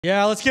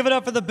Yeah, let's give it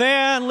up for the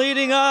band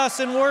leading us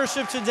in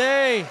worship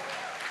today.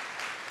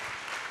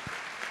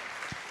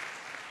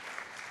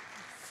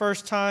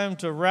 First time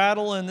to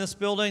rattle in this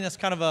building. That's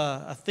kind of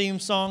a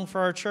theme song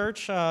for our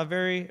church.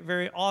 Very,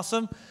 very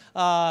awesome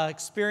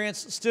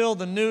experience. Still,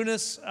 the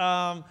newness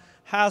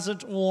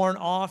hasn't worn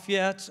off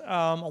yet.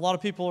 A lot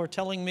of people are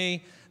telling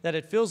me that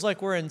it feels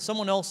like we're in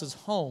someone else's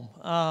home.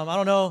 I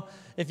don't know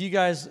if you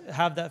guys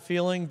have that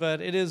feeling,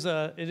 but it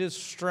is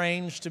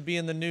strange to be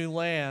in the new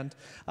land.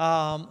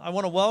 I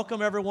want to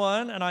welcome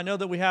everyone, and I know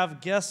that we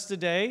have guests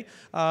today.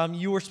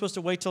 You were supposed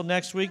to wait till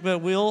next week, but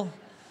we'll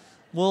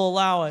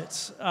allow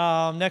it.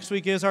 Next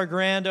week is our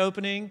grand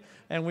opening,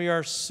 and we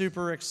are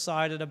super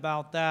excited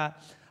about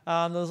that.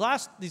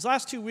 These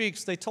last 2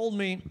 weeks, they told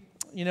me,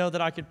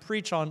 that I could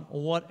preach on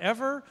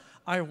whatever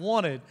I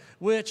wanted,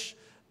 which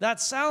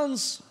that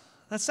sounds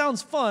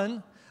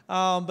fun.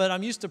 But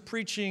I'm used to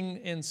preaching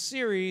in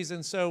series,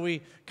 and so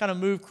we kind of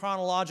move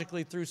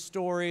chronologically through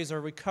stories,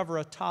 or we cover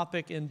a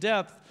topic in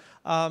depth.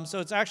 So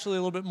it's actually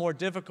a little bit more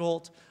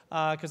difficult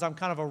because I'm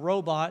kind of a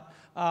robot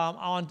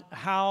on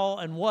how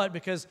and what.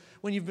 Because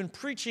when you've been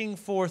preaching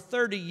for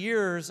 30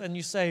 years and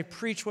you say,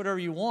 preach whatever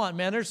you want,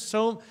 man, there's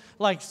so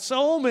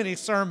many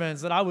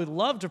sermons that I would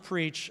love to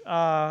preach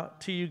to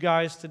you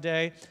guys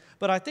today.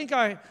 But I think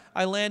I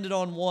landed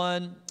on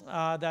one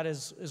that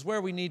is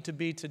where we need to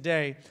be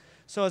today.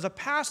 So as a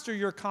pastor,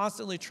 you're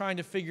constantly trying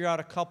to figure out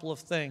a couple of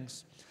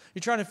things.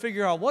 You're trying to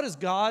figure out what is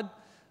God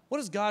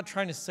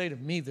trying to say to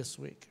me this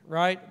week,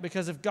 right?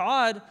 Because if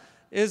God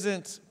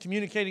isn't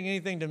communicating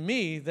anything to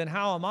me, then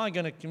how am I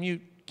going to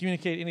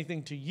communicate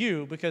anything to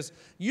you? Because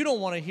you don't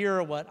want to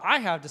hear what I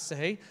have to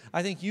say.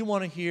 I think you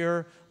want to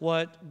hear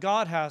what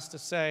God has to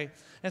say.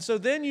 And so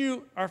then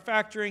you are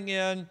factoring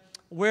in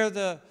where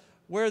the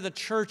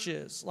church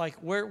is. Like,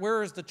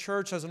 where is the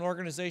church as an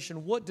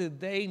organization? What do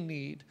they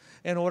need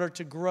in order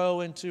to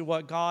grow into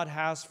what God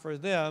has for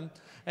them?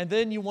 And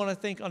then you want to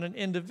think on an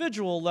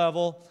individual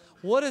level,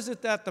 what is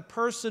it that the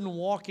person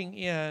walking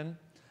in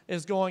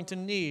is going to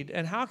need?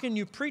 And how can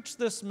you preach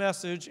this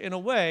message in a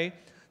way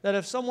that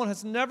if someone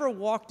has never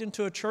walked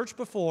into a church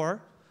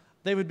before,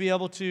 they would be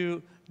able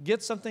to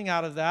get something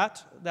out of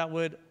that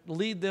would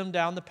lead them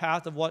down the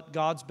path of what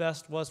God's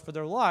best was for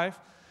their life?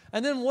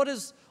 And then what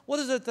is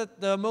it that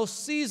the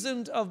most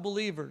seasoned of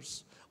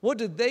believers, what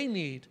did they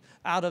need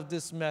out of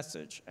this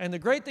message? And the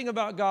great thing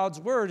about God's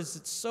word is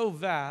it's so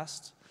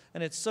vast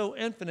and it's so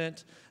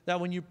infinite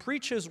that when you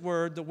preach his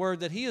word, the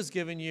word that he has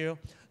given you,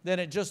 then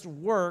it just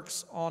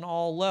works on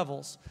all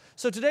levels.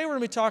 So today we're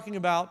going to be talking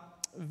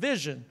about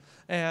vision.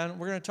 And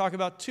we're going to talk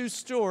about two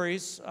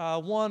stories,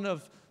 one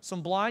of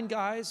some blind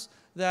guys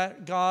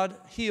that God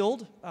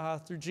healed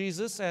through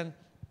Jesus, and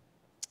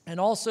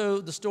also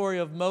the story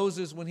of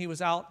Moses when he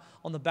was out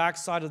on the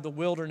backside of the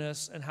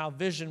wilderness and how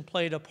vision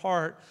played a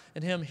part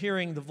in him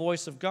hearing the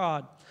voice of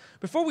God.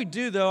 Before we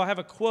do, though, I have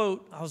a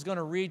quote I was going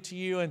to read to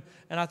you, and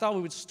I thought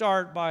we would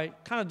start by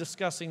kind of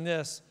discussing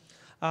this.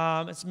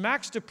 It's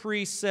Max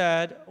Dupree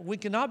said, "We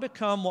cannot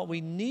become what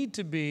we need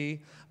to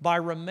be by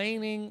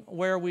remaining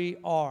where we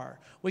are.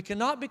 We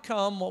cannot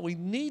become what we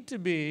need to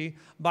be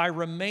by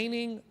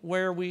remaining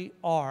where we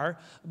are."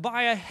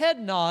 By a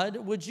head nod,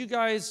 would you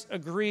guys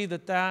agree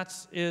that that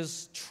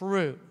is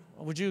true?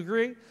 Would you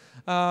agree?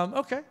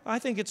 Okay, I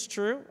think it's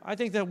true. I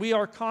think that we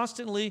are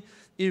constantly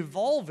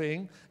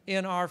evolving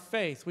in our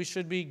faith. We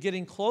should be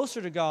getting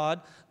closer to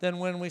God than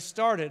when we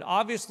started.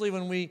 Obviously,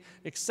 when we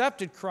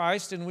accepted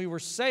Christ and we were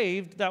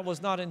saved, that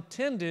was not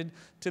intended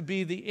to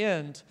be the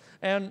end.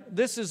 And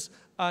this is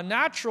a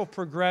natural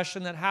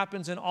progression that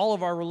happens in all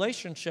of our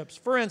relationships.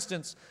 For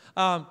instance,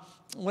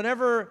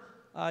 whenever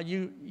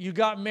you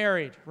got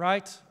married,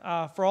 right?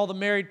 For all the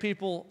married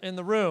people in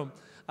the room,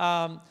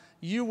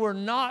 you were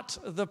not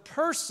the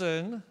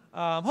person,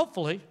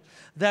 hopefully,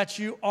 that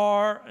you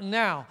are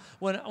now.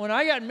 When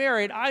I got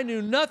married, I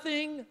knew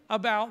nothing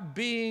about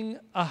being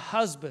a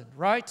husband,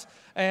 right?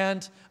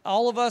 And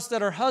all of us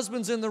that are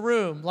husbands in the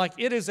room, like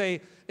it is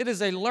a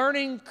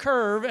learning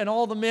curve, and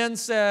all the men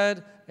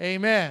said,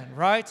 amen,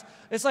 right?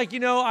 It's like,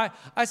 it's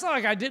not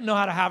like I didn't know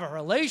how to have a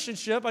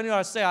relationship. I knew how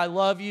to say I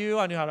love you.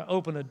 I knew how to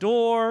open a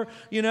door.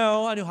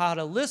 I knew how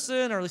to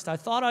listen, or at least I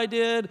thought I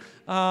did.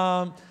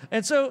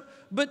 And so,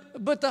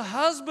 but the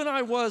husband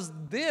I was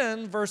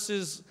then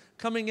versus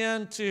coming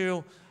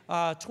into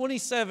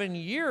 27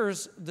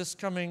 years this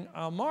coming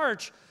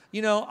March,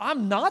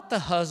 I'm not the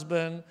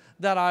husband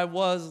that I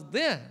was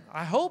then.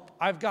 I hope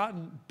I've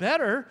gotten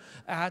better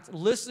at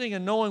listening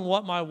and knowing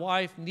what my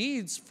wife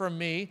needs from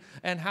me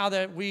and how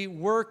that we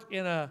work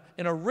in a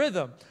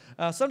rhythm.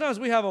 Sometimes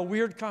we have a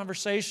weird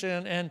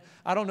conversation, and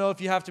I don't know if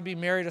you have to be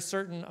married a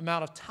certain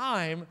amount of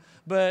time,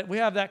 but we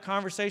have that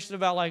conversation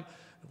about like,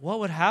 what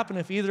would happen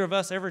if either of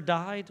us ever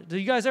died? Do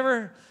you guys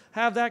ever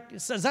have that?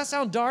 Does that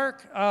sound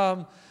dark?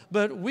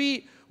 But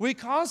we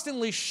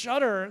constantly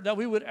shudder that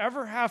we would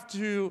ever have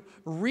to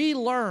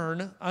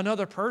relearn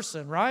another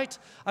person, right?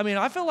 I mean,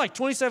 I feel like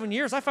 27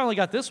 years, I finally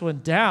got this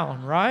one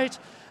down, right?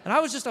 And I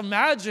was just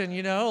imagine,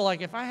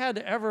 like if I had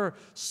to ever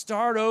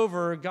start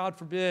over, God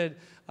forbid,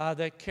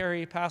 that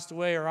Carrie passed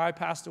away or I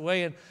passed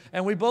away,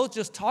 and we both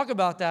just talk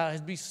about that.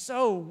 It'd be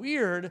so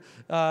weird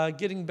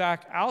getting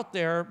back out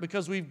there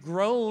because we've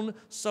grown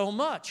so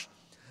much.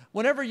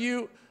 Whenever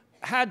you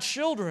had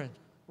children,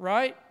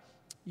 right,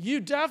 you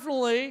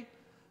definitely,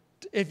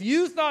 if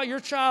you thought your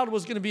child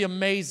was going to be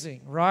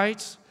amazing,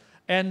 right,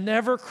 and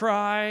never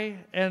cry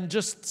and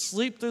just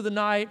sleep through the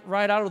night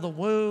right out of the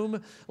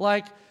womb,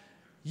 like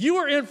you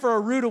were in for a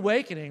rude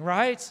awakening,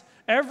 right?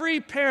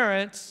 Every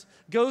parent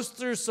goes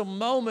through some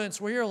moments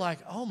where you're like,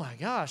 oh my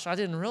gosh, I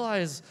didn't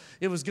realize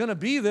it was going to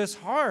be this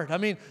hard. I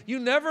mean, you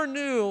never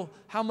knew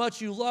how much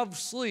you loved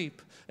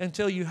sleep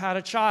until you had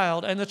a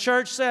child. And the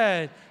church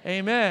said,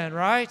 amen,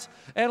 right?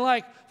 And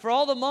like for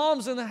all the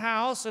moms in the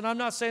house, and I'm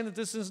not saying that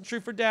this isn't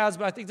true for dads,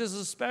 but I think this is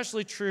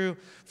especially true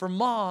for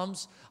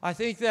moms. I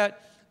think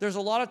that there's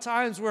a lot of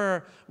times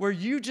where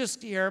you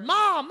just hear,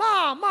 Mom,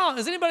 Mom, Mom.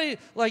 Is anybody,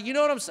 like, you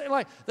know what I'm saying?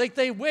 Like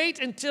they wait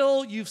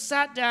until you've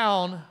sat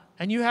down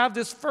and you have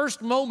this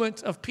first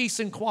moment of peace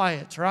and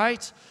quiet,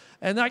 right?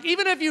 And like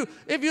even if you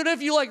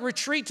like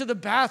retreat to the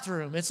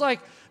bathroom, it's like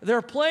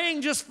they're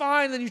playing just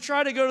fine, then you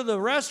try to go to the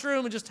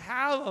restroom and just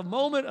have a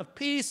moment of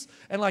peace,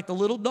 and like the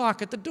little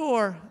knock at the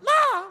door,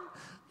 Mom,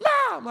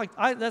 Mom. Like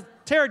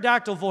that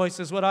pterodactyl voice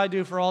is what I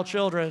do for all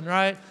children,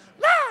 right?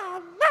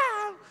 Mom,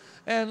 Mom.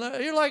 And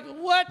you're like,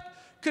 what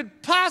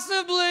could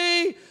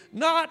possibly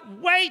not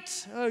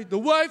wait? The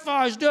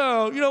Wi-Fi's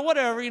down,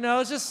 whatever,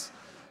 it's just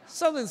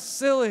something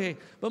silly.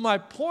 But my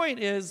point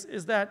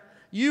is that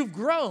you've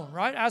grown,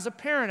 right? As a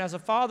parent, as a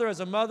father, as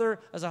a mother,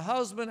 as a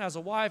husband, as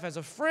a wife, as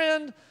a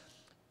friend.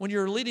 When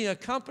you're leading a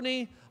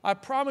company, I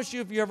promise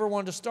you, if you ever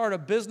wanted to start a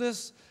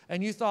business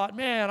and you thought,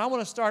 man, I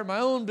want to start my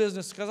own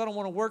business because I don't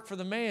want to work for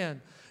the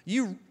man,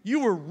 you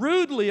were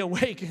rudely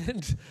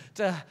awakened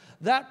to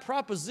that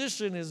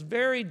proposition is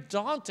very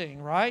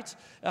daunting, right?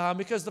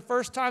 Because the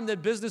first time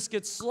that business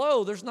gets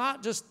slow, there's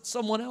not just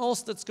someone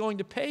else that's going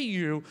to pay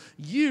you.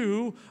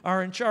 You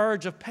are in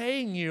charge of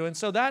paying you. And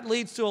so that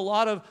leads to a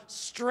lot of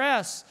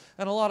stress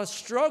and a lot of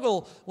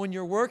struggle when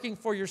you're working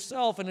for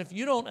yourself. And if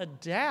you don't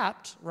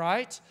adapt,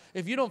 right,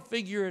 if you don't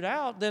figure it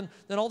out, then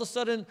all of a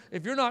sudden,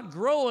 if you're not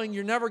growing,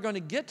 you're never going to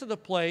get to the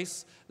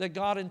place that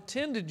God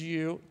intended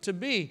you to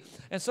be.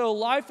 And so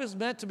life is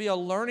meant to be a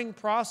learning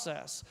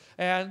process.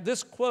 And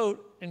this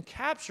quote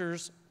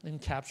encapsulates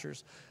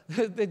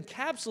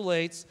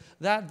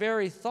that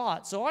very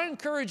thought. So I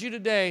encourage you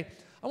today,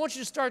 I want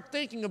you to start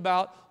thinking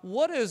about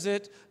what is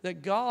it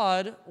that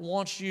God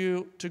wants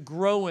you to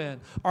grow in?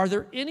 Are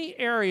there any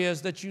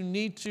areas that you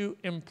need to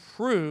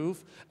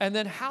improve? And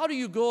then how do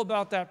you go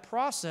about that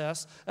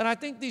process? And I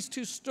think these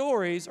two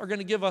stories are going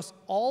to give us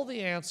all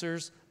the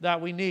answers that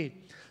we need.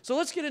 So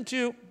let's get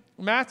into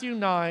Matthew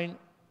 9,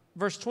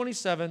 verse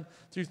 27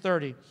 through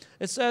 30.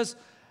 It says,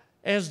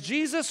 as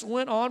Jesus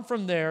went on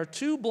from there,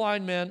 2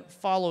 blind men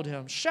followed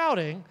him,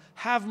 shouting,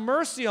 "Have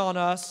mercy on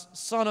us,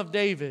 Son of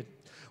David."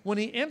 When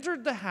he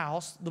entered the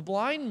house, the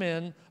blind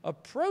men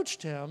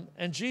approached him,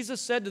 and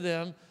Jesus said to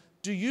them,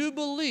 "Do you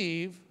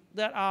believe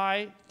that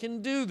I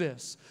can do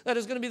this?" That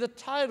is going to be the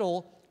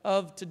title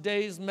of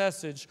today's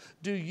message.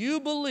 Do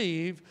you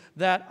believe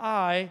that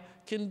I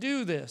can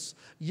do this?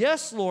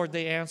 "Yes, Lord,"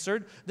 they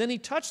answered. Then he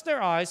touched their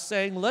eyes,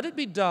 saying, "Let it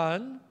be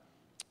done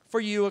for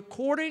you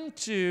according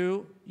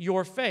to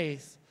your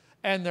faith."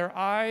 And their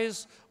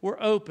eyes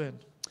were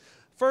opened.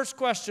 First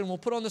question we'll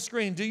put on the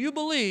screen. Do you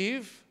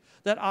believe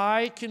that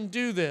I can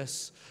do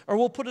this? Or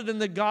we'll put it in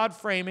the God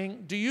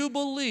framing. Do you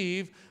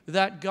believe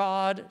that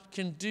God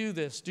can do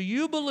this? Do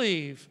you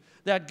believe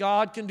that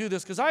God can do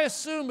this? Because I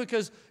assume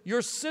because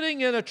you're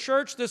sitting in a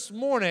church this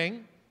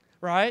morning,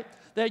 right,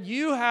 that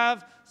you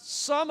have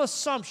some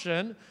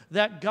assumption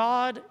that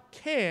God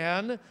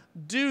can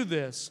do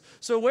this.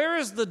 So where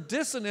is the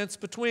dissonance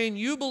between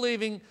you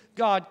believing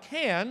God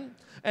can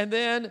and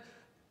then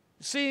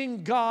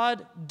seeing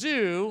God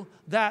do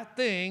that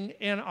thing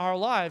in our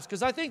lives?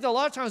 Because I think that a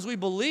lot of times we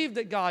believe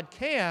that God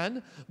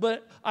can,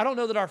 but I don't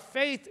know that our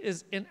faith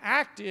is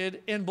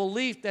enacted in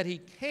belief that he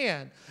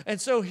can. And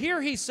so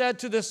here he said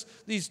to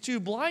these 2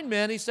 blind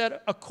men, he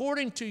said,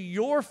 according to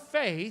your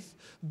faith,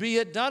 be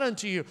it done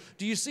unto you.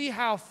 Do you see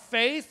how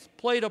faith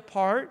played a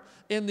part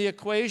in the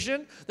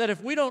equation? That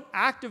if we don't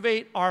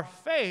activate our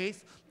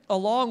faith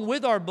along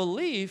with our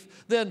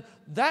belief, then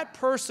that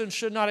person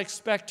should not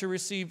expect to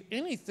receive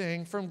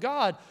anything from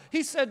God.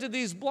 He said to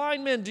these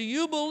blind men, "Do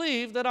you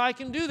believe that I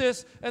can do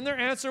this?" And their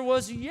answer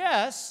was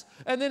yes.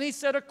 And then he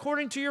said,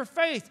 according to your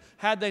faith.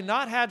 Had they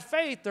not had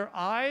faith, their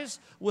eyes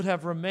would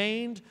have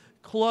remained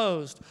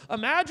closed.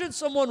 Imagine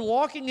someone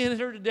walking in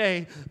here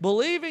today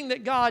believing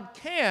that God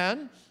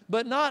can,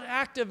 but not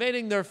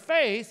activating their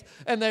faith,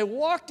 and they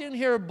walked in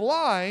here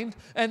blind,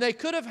 and they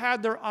could have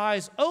had their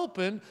eyes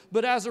open,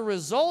 but as a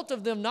result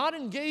of them not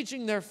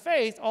engaging their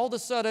faith, all of a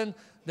sudden,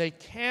 they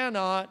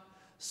cannot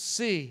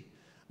see.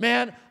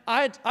 Man,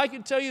 I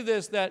can tell you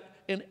this, that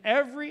in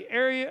every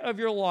area of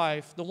your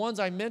life, the ones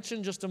I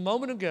mentioned just a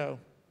moment ago,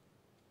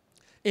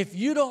 if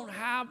you don't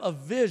have a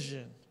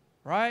vision,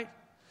 right?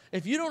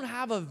 if you don't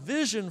have a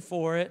vision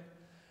for it,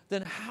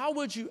 then how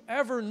would you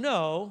ever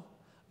know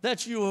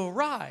that you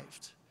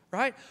arrived,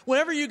 right?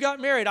 Whenever you got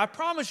married, I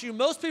promise you,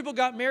 most people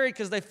got married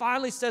because they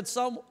finally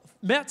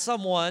met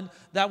someone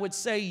that would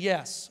say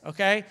yes,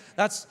 okay?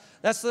 That's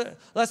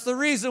the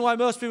reason why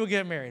most people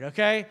get married,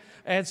 okay?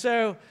 And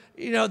so,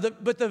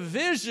 but the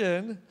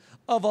vision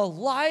of a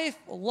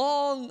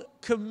lifelong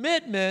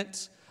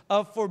commitment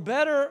of for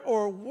better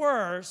or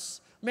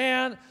worse,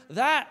 man,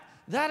 that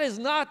is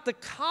not the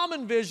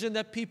common vision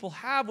that people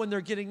have when they're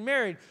getting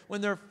married.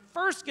 When they're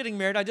first getting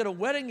married, I did a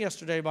wedding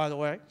yesterday, by the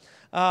way.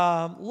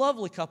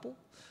 Lovely couple,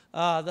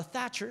 the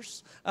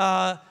Thatchers.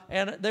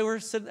 And they were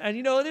sitting, and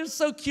it was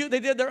so cute. They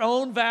did their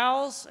own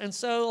vows. And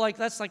so,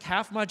 that's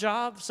half my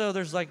job. So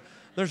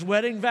there's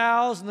wedding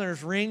vows and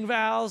there's ring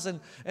vows.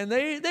 And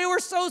they were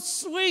so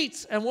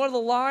sweet. And one of the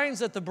lines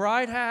that the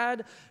bride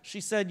had,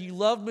 she said, "You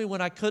loved me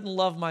when I couldn't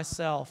love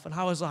myself." And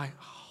I was like,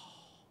 oh,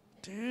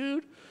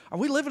 dude, are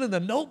we living in the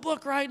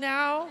Notebook right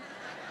now?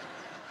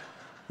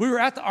 We were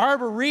at the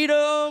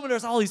Arboretum, and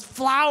there's all these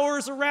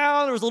flowers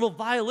around. There was a little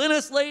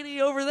violinist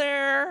lady over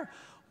there.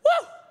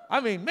 Woo!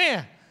 I mean,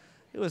 man,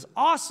 it was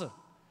awesome.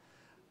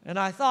 And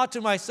I thought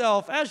to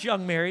myself, as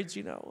young marrieds,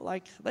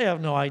 they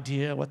have no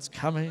idea what's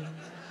coming.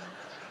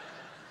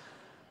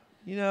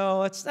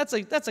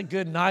 That's a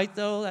good night,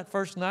 though, that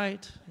first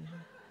night.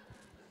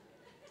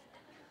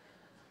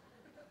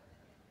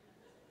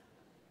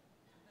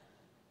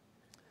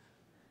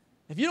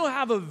 If you don't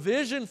have a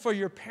vision for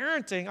your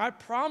parenting, I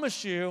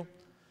promise you,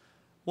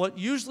 what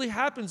usually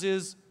happens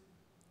is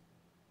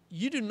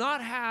you do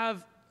not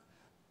have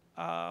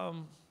a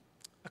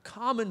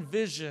common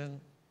vision,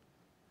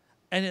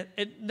 and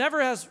it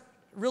never has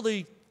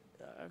really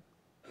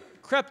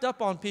crept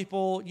up on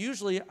people,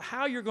 usually,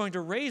 how you're going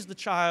to raise the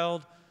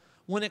child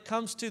when it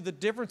comes to the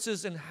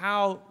differences in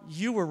how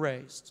you were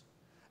raised.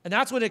 And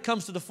that's when it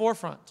comes to the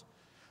forefront.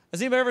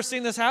 Has anybody ever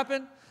seen this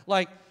happen?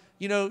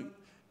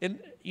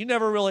 You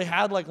never really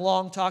had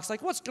long talks,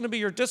 what's going to be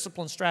your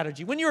discipline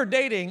strategy? When you were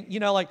dating,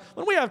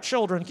 when we have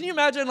children, can you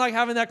imagine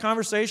having that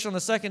conversation on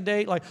the second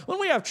date? When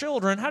we have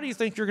children, how do you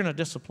think you're going to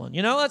discipline?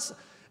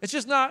 It's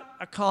just not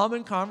a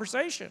common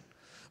conversation.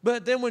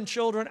 But then when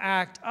children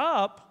act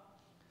up,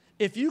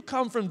 if you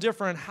come from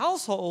different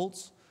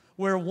households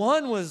where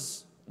one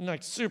was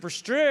super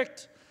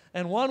strict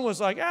and one was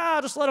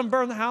just let them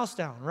burn the house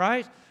down,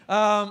 right?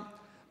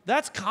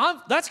 That's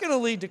going to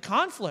lead to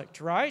conflict,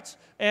 right?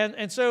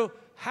 And so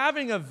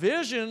having a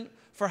vision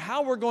for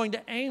how we're going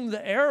to aim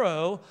the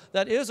arrow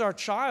that is our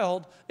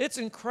child, it's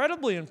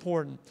incredibly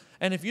important.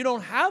 And if you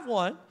don't have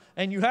one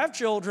and you have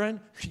children,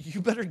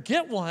 you better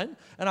get one.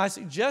 And I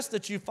suggest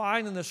that you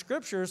find in the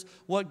scriptures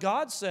what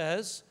God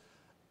says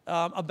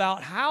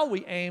about how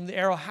we aim the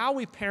arrow, how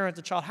we parent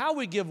the child, how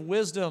we give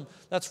wisdom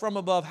that's from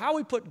above, how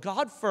we put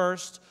God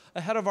first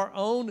ahead of our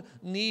own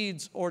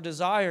needs or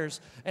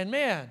desires. And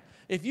man,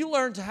 if you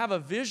learn to have a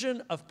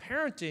vision of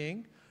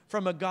parenting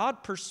from a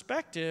God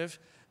perspective,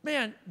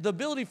 man, the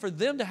ability for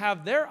them to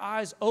have their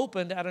eyes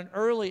opened at an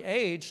early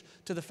age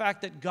to the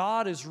fact that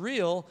God is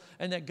real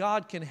and that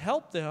God can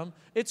help them,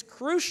 it's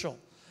crucial.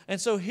 And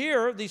so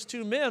here, these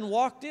two men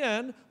walked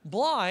in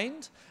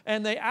blind,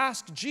 and they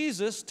asked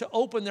Jesus to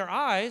open their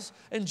eyes.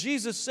 And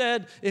Jesus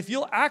said, "If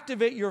you'll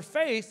activate your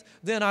faith,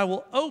 then I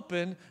will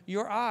open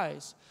your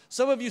eyes."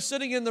 Some of you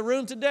sitting in the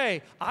room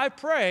today, I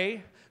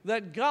pray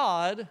that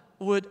God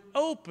would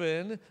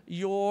open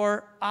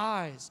your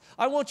eyes.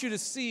 I want you to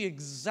see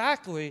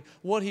exactly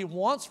what He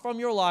wants from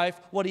your life,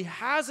 what He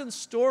has in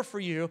store for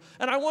you.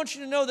 And I want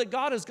you to know that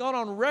God has gone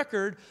on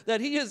record that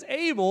He is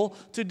able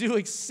to do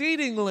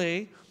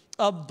exceedingly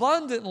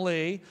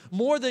abundantly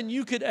more than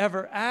you could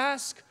ever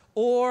ask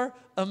or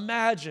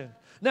imagine.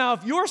 Now,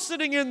 if you're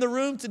sitting in the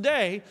room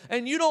today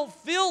and you don't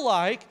feel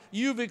like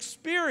you've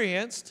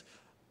experienced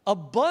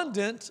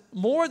abundant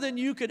more than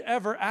you could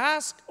ever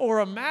ask or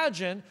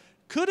imagine,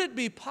 could it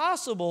be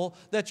possible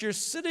that you're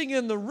sitting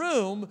in the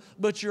room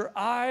but your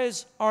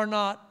eyes are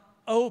not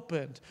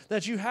opened,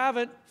 that you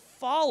haven't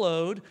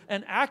followed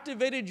and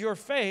activated your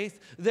faith?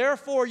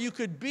 Therefore, you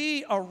could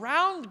be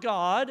around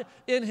God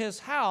in His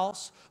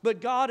house,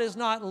 but God is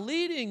not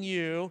leading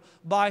you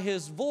by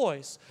His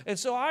voice. And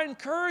so I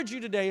encourage you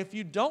today, if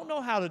you don't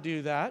know how to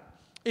do that,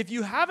 if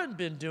you haven't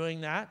been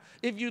doing that,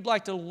 if you'd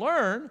like to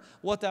learn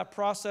what that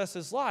process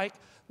is like,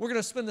 we're going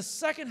to spend the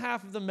second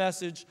half of the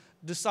message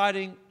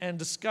deciding and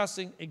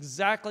discussing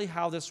exactly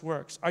how this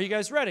works. Are you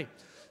guys ready?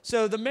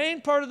 So the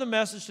main part of the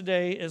message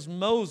today is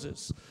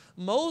Moses.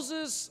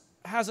 Moses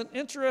has an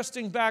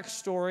interesting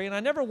backstory, and I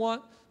never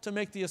want to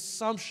make the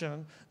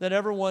assumption that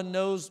everyone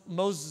knows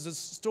Moses'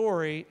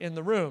 story in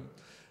the room.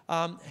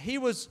 He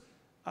was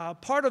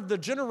part of the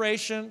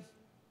generation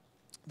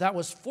that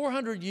was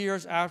 400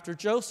 years after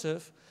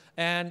Joseph,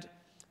 and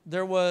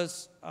there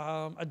was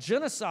a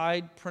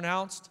genocide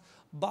pronounced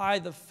by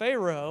the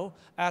Pharaoh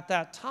at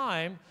that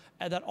time,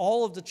 and that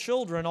all of the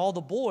children, all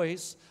the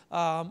boys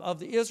of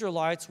the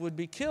Israelites would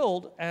be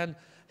killed, and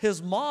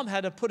his mom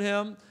had to put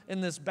him in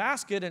this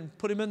basket and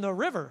put him in the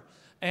river.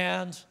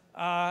 And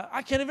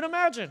I can't even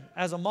imagine,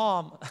 as a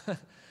mom,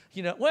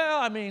 Well,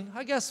 I mean,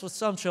 I guess with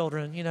some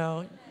children,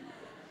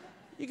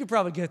 you could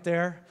probably get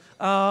there.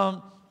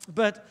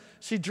 But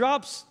she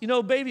drops,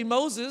 baby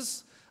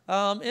Moses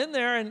in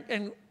there,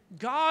 and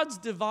God's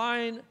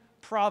divine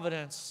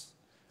providence,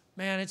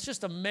 man, it's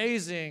just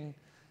amazing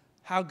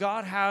how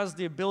God has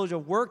the ability to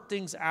work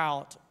things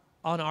out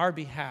on our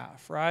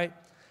behalf, right?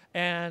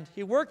 And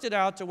he worked it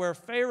out to where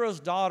Pharaoh's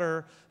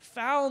daughter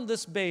found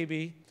this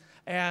baby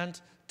and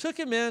took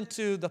him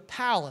into the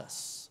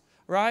palace,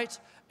 right?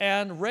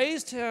 And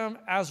raised him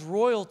as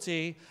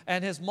royalty,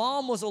 and his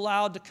mom was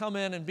allowed to come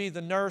in and be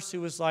the nurse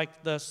who was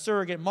like the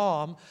surrogate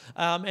mom.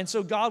 And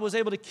so God was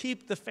able to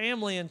keep the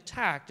family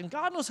intact. And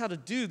God knows how to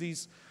do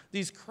these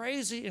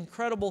crazy,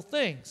 incredible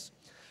things.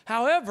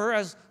 However,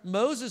 as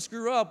Moses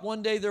grew up,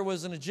 one day there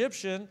was an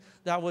Egyptian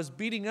that was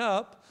beating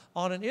up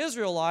on an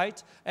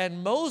Israelite,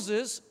 and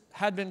Moses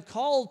had been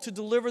called to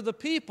deliver the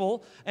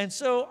people. And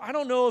so I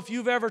don't know if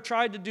you've ever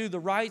tried to do the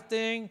right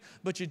thing,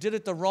 but you did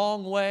it the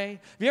wrong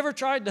way. Have you ever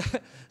tried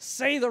to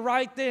say the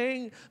right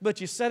thing, but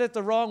you said it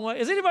the wrong way?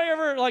 Has anybody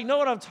ever know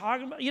what I'm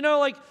talking about?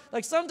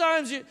 Like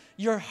sometimes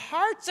your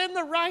heart's in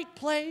the right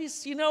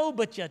place,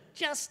 but you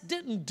just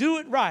didn't do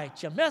it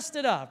right. You messed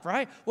it up,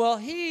 right? Well,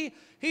 he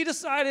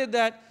decided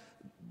that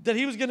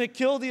he was going to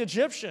kill the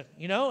Egyptian,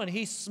 and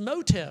he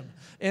smote him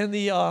in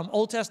the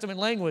Old Testament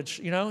language,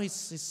 he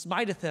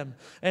smiteth him.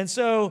 And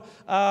so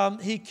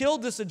he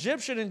killed this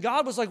Egyptian, and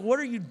God was like, what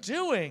are you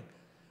doing?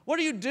 What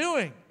are you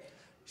doing?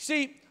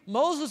 See,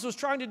 Moses was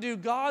trying to do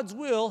God's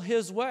will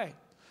his way,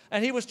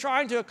 and he was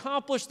trying to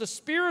accomplish the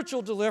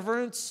spiritual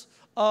deliverance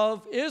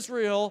of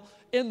Israel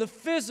in the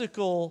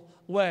physical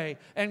way.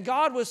 And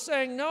God was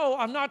saying, no,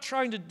 I'm not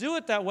trying to do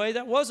it that way.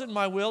 That wasn't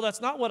my will.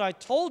 That's not what I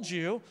told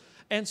you.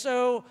 And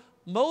so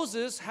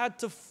Moses had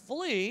to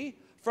flee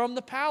from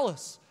the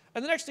palace.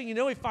 And the next thing you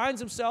know, he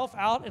finds himself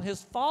out in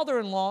his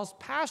father-in-law's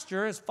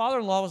pasture. His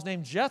father-in-law was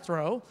named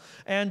Jethro,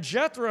 and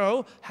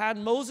Jethro had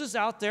Moses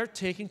out there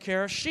taking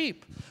care of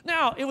sheep.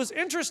 Now, it was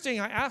interesting.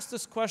 I asked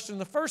this question in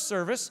the first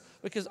service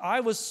because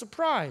I was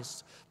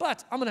surprised.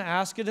 But I'm going to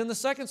ask it in the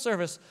second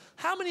service.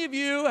 How many of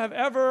you have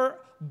ever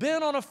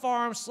been on a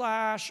farm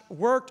 /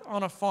 worked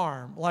on a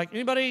farm? Like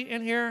anybody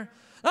in here?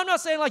 I'm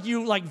not saying like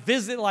you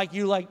visit, like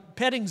you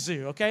petting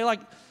zoo, okay? Like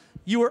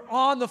you were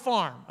on the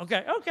farm.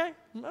 Okay.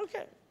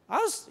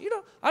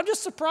 I'm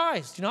just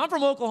surprised. I'm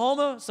from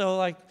Oklahoma,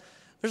 so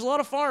there's a lot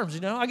of farms,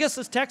 I guess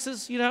it's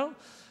Texas, I don't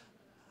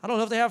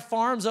know if they have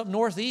farms up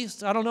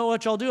northeast. I don't know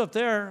what y'all do up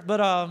there,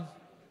 but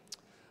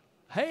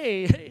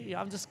hey,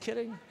 I'm just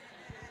kidding.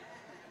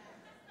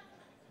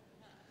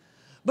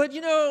 But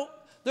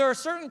there are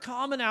certain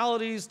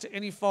commonalities to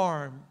any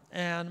farm,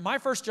 and my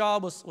first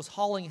job was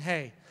hauling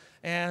hay.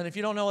 And if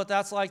you don't know what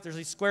that's like, there's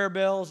these square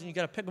bales, and you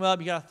got to pick them up.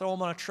 You got to throw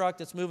them on a truck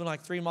that's moving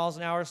like 3 miles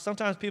an hour.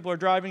 Sometimes people are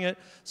driving it.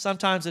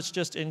 Sometimes it's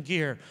just in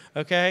gear,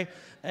 okay?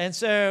 And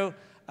so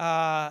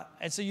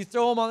you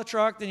throw them on the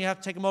truck, then you have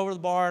to take them over to the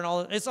barn. And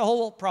all. It's a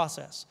whole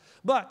process.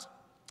 But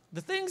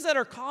the things that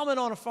are common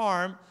on a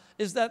farm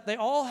is that they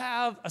all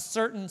have a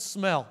certain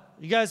smell.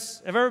 You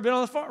guys have ever been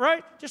on the farm,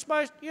 right?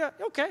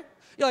 Okay.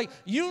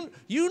 You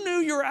knew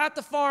you were at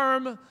the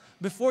farm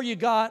before you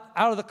got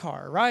out of the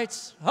car, right?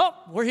 Oh,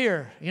 we're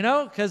here,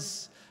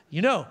 because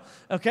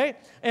okay?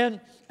 And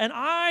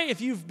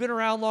if you've been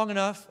around long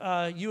enough,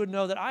 you would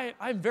know that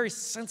I'm very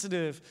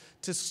sensitive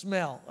to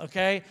smell,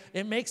 okay?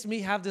 It makes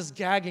me have this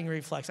gagging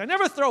reflex. I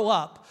never throw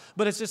up,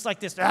 but it's just like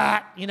this,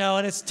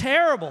 and it's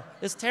terrible.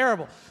 It's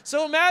terrible.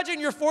 So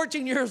imagine you're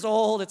 14 years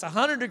old, it's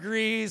 100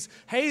 degrees,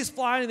 hay's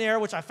flying in the air,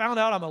 which I found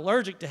out I'm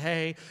allergic to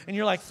hay, and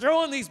you're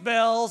throwing these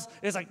bells,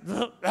 and it's like,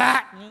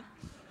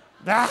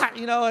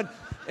 and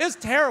it's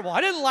terrible.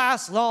 I didn't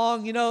last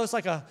long. It's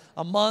like a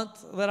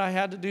month that I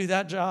had to do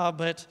that job.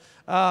 But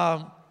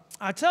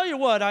I tell you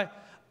what,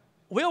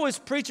 we always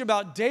preach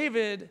about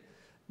David.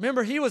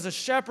 Remember, he was a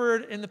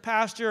shepherd in the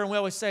pasture, and we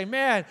always say,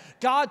 man,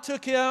 God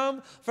took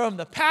him from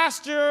the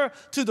pasture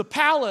to the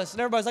palace.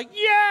 And everybody's like,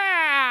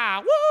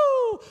 yeah,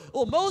 woo!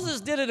 Well, Moses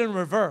did it in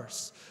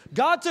reverse.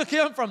 God took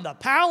him from the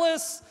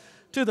palace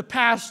to the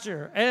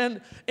pasture.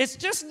 And it's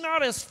just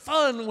not as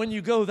fun when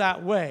you go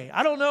that way.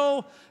 I don't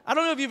know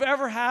if you've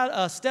ever had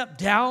a step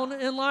down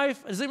in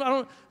life. Is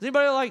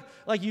anybody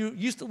like you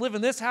used to live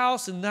in this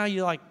house and now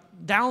you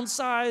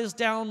downsized,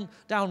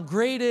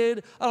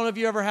 downgraded? I don't know if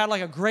you ever had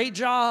a great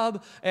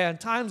job and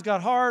times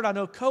got hard. I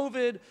know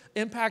COVID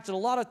impacted a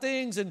lot of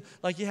things, and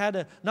you had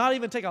to not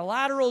even take a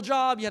lateral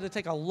job, you had to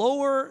take a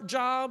lower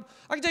job.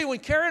 I can tell you, when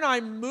Karen and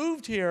I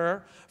moved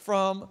here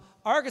from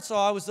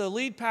Arkansas, I was the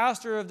lead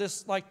pastor of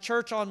this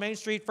church on Main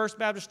Street, First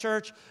Baptist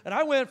Church, and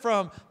I went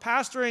from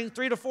pastoring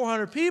 300 to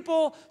 400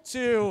 people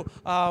to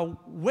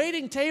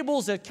waiting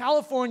tables at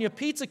California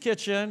Pizza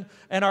Kitchen,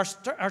 and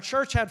our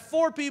church had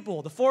 4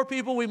 people, the 4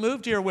 people we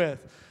moved here with.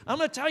 I'm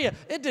going to tell you,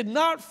 it did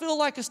not feel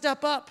like a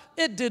step up.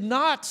 It did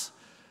not.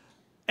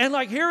 And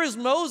here is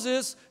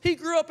Moses. He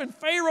grew up in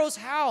Pharaoh's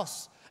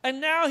house,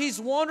 and now he's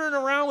wandering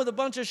around with a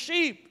bunch of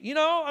sheep. He's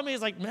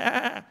like,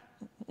 meh,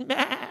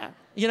 meh.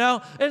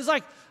 And it's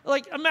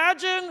like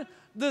imagine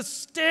the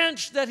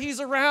stench that he's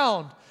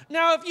around.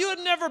 Now, if you had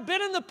never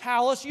been in the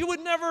palace, you would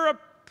never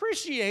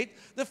appreciate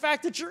the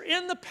fact that you're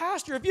in the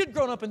pasture. If you'd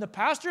grown up in the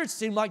pasture, it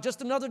seemed like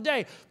just another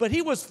day. But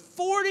he was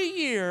 40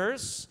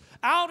 years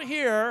out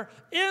here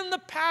in the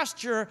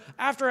pasture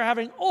after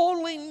having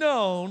only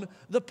known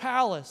the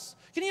palace.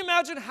 Can you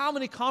imagine how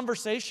many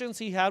conversations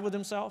he had with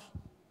himself?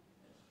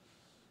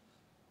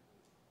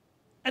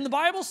 And the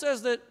Bible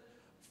says that,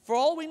 for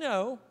all we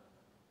know,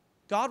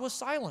 God was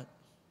silent.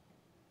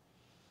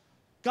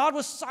 God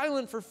was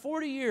silent for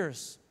 40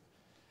 years.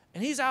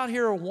 And he's out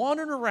here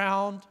wandering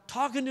around,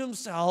 talking to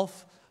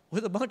himself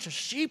with a bunch of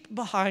sheep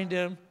behind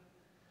him.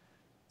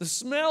 The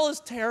smell is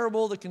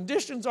terrible. The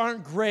conditions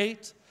aren't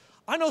great.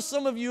 I know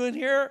some of you in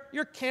here,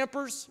 you're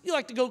campers. You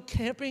like to go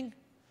camping.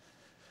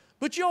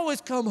 But you always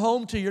come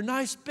home to your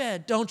nice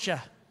bed, don't you?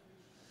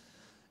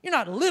 You're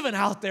not living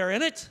out there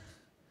in it.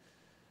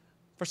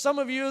 For some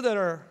of you that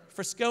are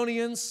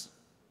Frisconians,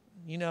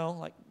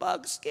 like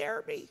bugs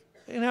scare me,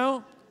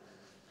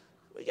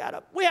 We had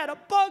a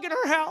bug in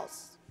our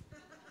house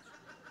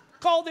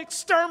called the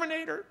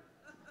exterminator.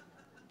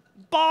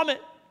 Bomb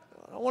it.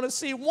 I don't want to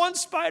see one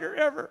spider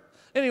ever.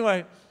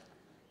 Anyway,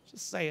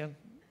 just saying.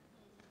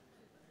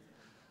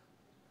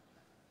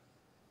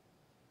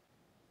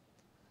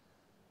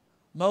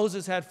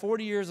 Moses had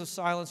 40 years of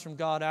silence from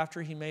God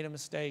after he made a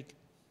mistake.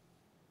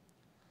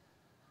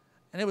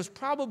 And it was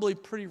probably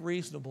pretty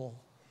reasonable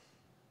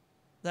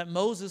that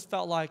Moses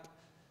felt like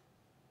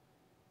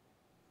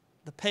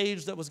the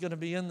page that was going to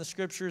be in the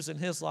scriptures in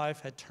his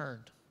life had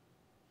turned.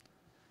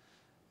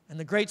 And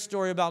the great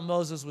story about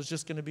Moses was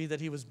just going to be that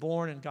he was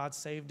born and God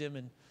saved him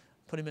and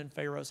put him in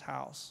Pharaoh's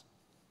house.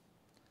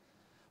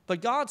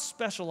 But God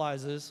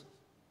specializes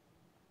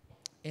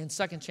in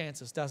second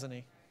chances, doesn't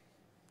he?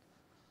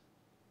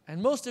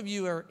 And most of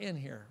you are in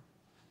here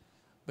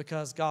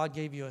because God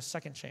gave you a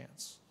second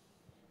chance.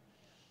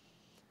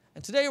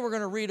 And today we're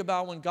going to read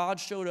about when God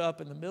showed up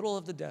in the middle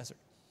of the desert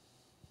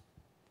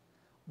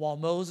while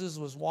Moses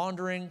was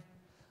wandering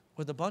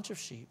with a bunch of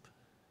sheep,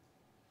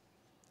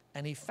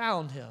 and he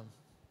found him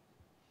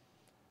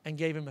and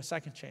gave him a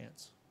second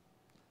chance.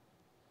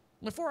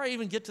 Before I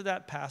even get to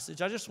that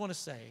passage, I just want to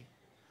say,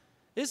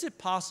 is it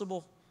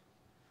possible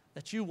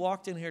that you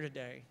walked in here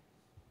today,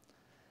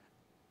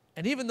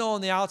 and even though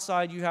on the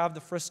outside you have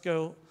the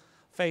Frisco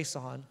face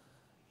on,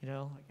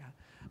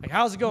 like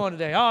how's it going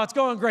today? Oh, it's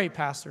going great,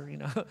 Pastor.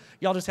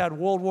 Y'all just had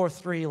World War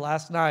III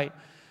last night.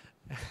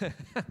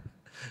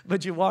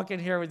 But you walk in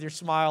here with your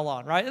smile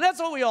on, right? And that's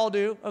what we all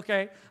do,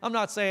 okay? I'm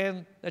not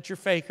saying that you're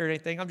fake or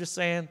anything. I'm just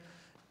saying,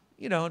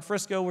 in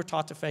Frisco, we're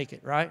taught to fake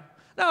it, right?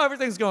 No,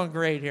 everything's going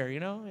great here,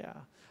 yeah.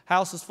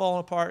 House is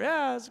falling apart.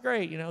 Yeah, it's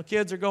great,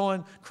 Kids are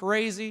going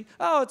crazy.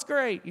 Oh, it's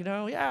great,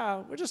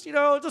 Yeah, we're just,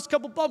 just a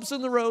couple bumps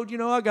in the road,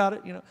 I got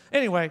it,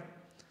 Anyway,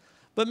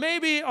 but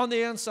maybe on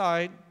the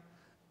inside,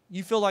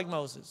 you feel like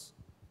Moses.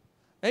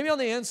 Maybe on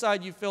the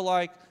inside, you feel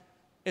like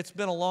it's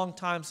been a long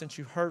time since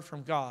you heard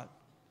from God.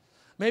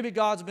 Maybe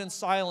God's been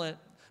silent.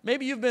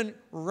 Maybe you've been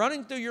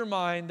running through your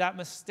mind that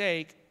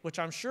mistake, which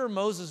I'm sure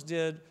Moses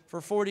did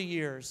for 40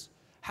 years.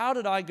 How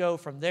did I go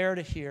from there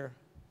to here?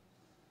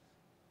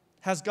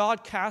 Has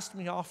God cast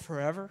me off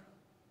forever?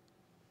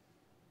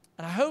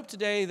 And I hope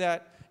today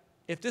that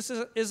if this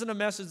isn't a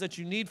message that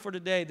you need for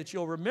today, that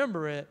you'll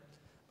remember it,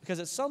 because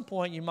at some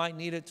point you might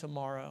need it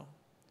tomorrow.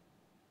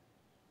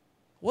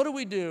 What do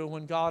we do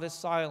when God is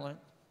silent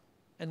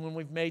and when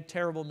we've made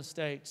terrible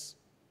mistakes?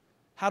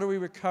 How do we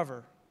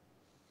recover?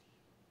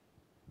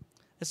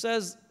 It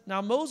says,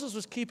 now Moses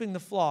was keeping the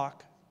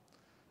flock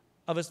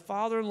of his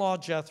father-in-law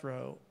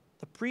Jethro,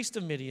 the priest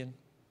of Midian,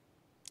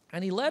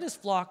 and he led his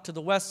flock to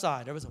the west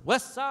side. There was a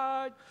west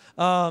side.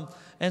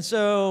 And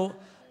so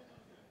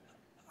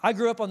I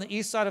grew up on the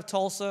east side of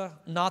Tulsa,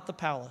 not the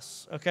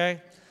palace,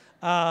 okay?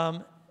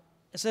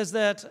 It says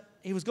that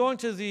he was going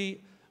to the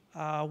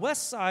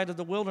west side of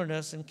the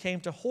wilderness and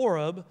came to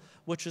Horeb,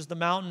 which is the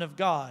mountain of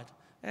God.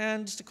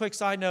 And just a quick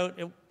side note,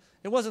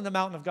 it wasn't the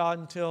mountain of God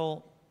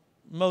until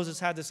Moses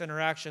had this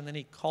interaction, then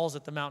he calls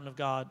it the mountain of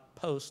God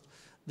post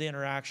the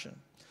interaction.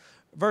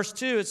 Verse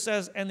 2, it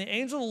says, and the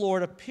angel of the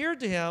Lord appeared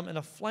to him in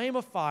a flame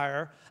of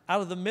fire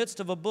out of the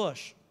midst of a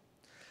bush.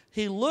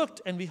 He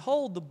looked, and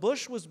behold, the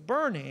bush was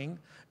burning,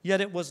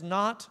 yet it was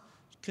not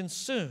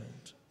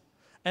consumed.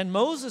 And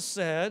Moses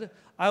said,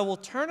 I will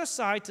turn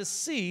aside to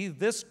see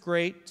this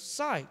great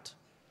sight,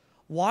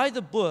 why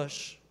the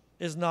bush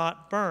is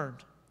not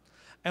burned.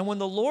 And when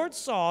the Lord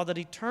saw that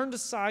he turned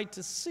aside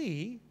to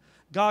see,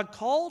 God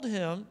called to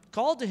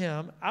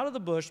him out of the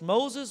bush,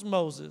 Moses,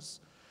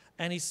 Moses.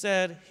 And he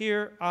said,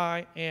 here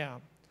I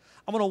am.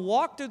 I'm going to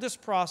walk through this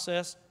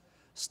process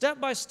step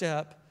by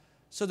step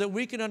so that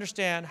we can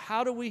understand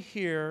how do we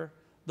hear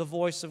the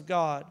voice of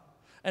God.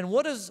 And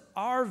what does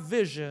our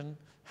vision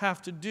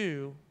have to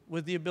do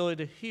with the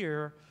ability to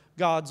hear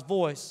God's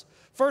voice?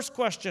 First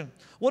question,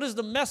 what is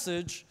the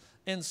message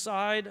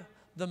inside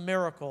the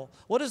miracle?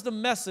 What is the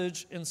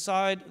message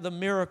inside the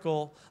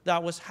miracle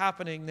that was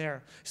happening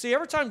there? See,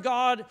 every time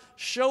God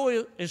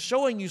is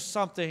showing you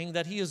something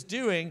that He is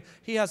doing,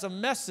 He has a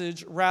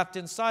message wrapped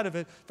inside of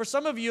it. For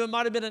some of you, it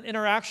might have been an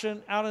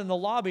interaction out in the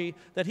lobby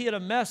that He had a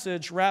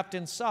message wrapped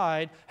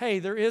inside. Hey,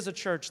 there is a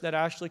church that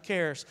actually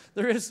cares.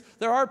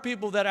 There are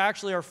people that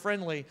actually are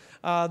friendly.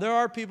 There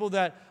are people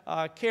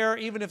that care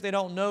even if they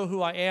don't know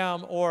who I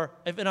am, or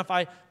even if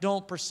I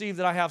don't perceive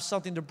that I have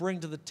something to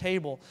bring to the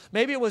table.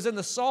 Maybe it was in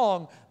the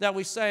song that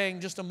we sang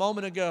just a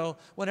moment ago,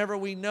 whenever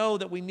we know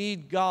that we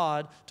need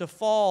God to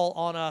fall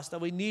on us,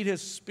 that we need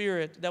His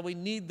Spirit, that we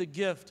need the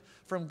gift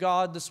from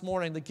God this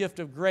morning, the gift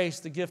of grace,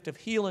 the gift of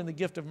healing, the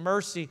gift of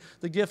mercy,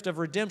 the gift of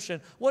redemption,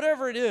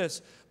 whatever it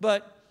is.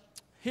 But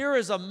here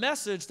is a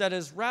message that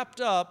is wrapped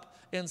up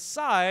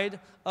inside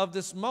of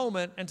this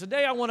moment. And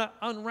today I want to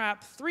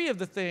unwrap 3 of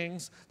the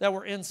things that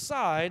were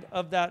inside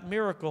of that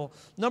miracle.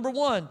 Number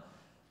 1,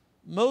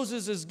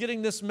 Moses is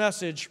getting this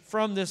message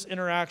from this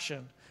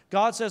interaction.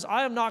 God says,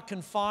 I am not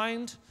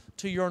confined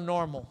to your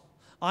normal.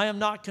 I am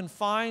not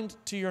confined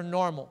to your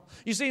normal.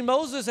 You see,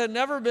 Moses had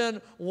never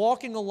been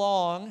walking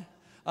along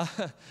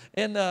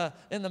in the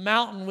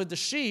mountain with the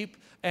sheep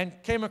and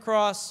came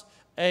across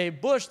a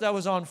bush that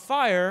was on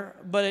fire,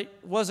 but it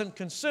wasn't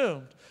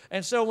consumed.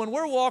 And so when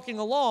we're walking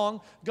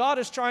along, God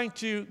is trying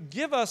to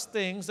give us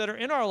things that are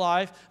in our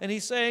life, and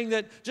He's saying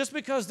that just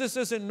because this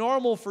isn't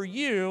normal for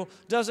you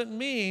doesn't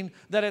mean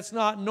that it's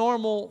not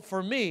normal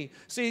for me.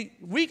 See,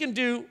 we can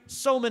do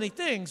so many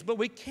things, but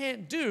we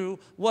can't do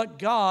what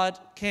God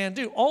can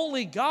do.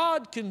 Only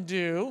God can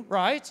do,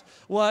 right,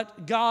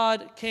 what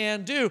God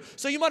can do.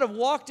 So you might have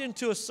walked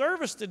into a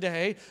service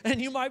today,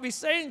 and you might be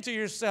saying to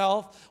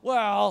yourself,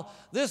 well,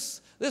 this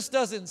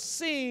doesn't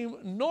seem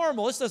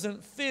normal. This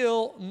doesn't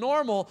feel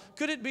normal.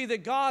 Could it be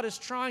that God is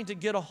trying to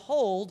get a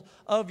hold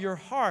of your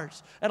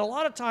heart? And a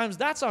lot of times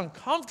that's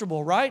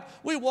uncomfortable, right?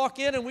 We walk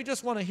in and we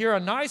just want to hear a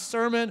nice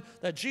sermon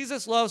that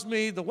Jesus loves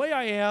me the way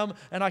I am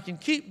and I can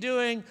keep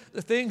doing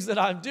the things that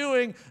I'm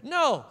doing.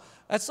 No.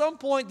 At some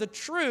point, the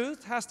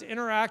truth has to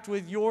interact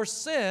with your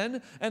sin,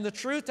 and the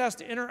truth has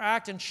to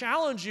interact and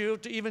challenge you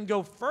to even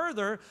go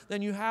further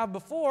than you have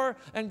before.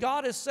 And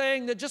God is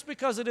saying that just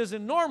because it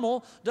isn't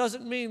normal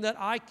doesn't mean that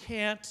I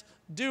can't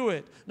do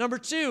it. Number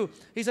 2,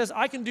 He says,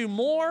 I can do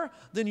more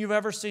than you've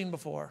ever seen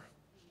before.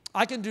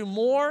 I can do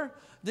more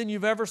than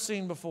you've ever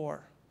seen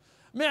before.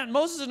 Man,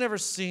 Moses had never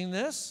seen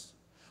this.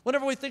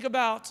 Whenever we think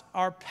about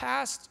our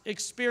past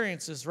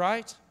experiences,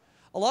 right?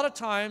 A lot of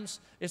times,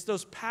 it's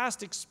those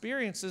past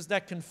experiences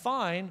that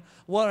confine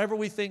whatever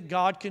we think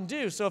God can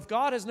do. So if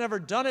God has never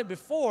done it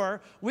before,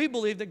 we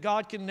believe that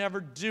God can never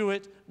do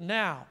it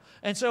now.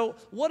 And so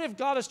what if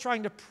God is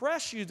trying to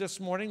press you this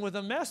morning with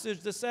a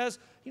message that says,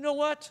 you know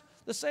what?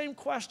 The same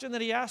question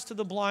that He asked to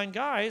the blind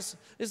guys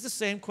is the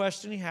same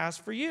question He has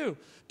for you.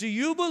 Do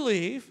you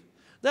believe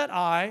that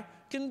I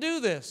can do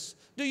this?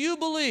 Do you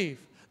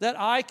believe that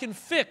I can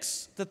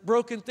fix the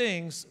broken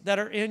things that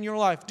are in your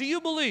life? Do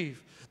you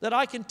believe that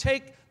I can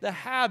take the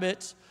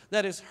habit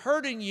that is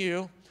hurting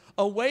you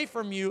away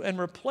from you and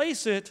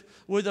replace it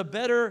with a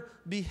better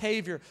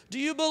behavior? Do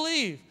you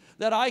believe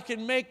that I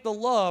can make the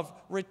love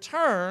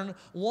return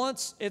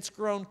once it's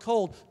grown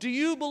cold? Do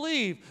you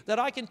believe that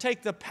I can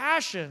take the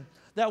passion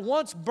that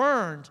once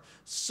burned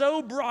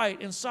so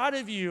bright inside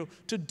of you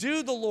to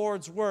do the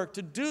Lord's work,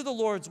 to do the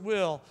Lord's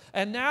will,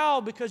 and now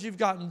because you've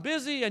gotten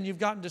busy and you've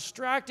gotten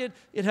distracted,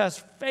 it has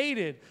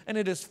faded and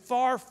it is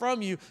far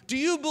from you? Do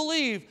you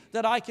believe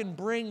that I can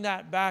bring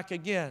that back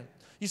again?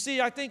 You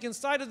see, I think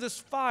inside of this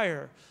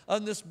fire,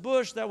 on this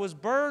bush that was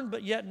burned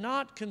but yet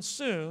not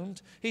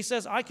consumed, He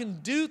says, I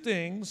can do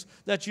things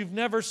that you've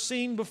never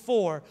seen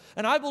before.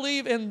 And I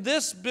believe in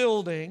this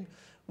building,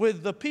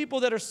 with the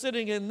people that are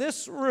sitting in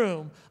this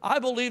room, I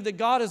believe that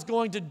God is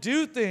going to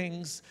do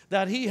things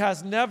that He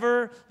has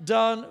never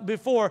done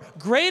before.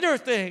 Greater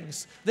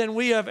things than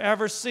we have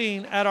ever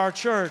seen at our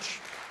church.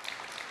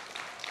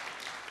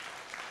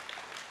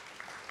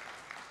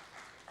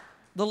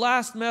 The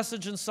last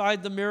message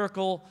inside the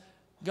miracle,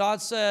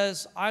 God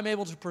says, I'm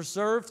able to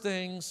preserve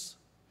things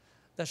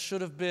that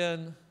should have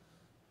been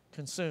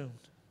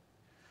consumed.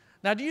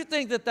 Now, do you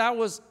think that that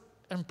was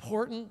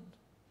important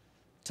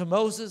to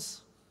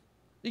Moses?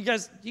 You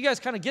guys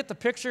kind of get the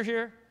picture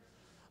here?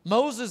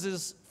 Moses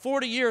is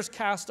 40 years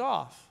cast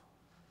off.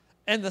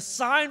 And the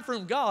sign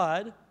from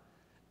God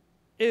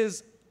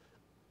is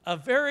a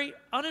very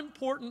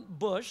unimportant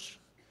bush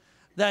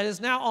that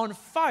is now on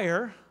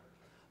fire,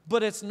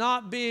 but it's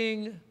not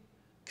being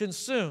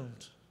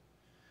consumed.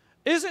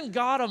 Isn't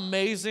God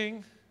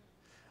amazing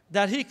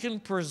that He can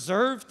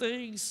preserve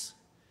things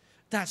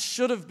that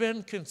should have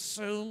been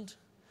consumed?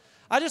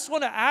 I just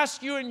want to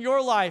ask you in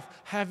your life,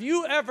 have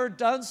you ever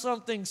done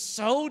something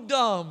so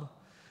dumb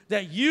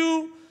that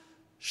you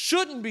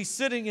shouldn't be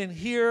sitting in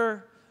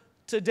here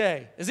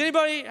today? Does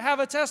anybody have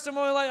a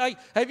testimony like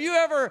have you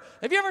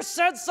ever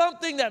said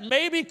something that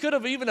maybe could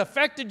have even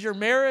affected your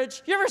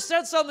marriage? You ever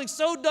said something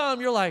so dumb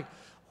you're like,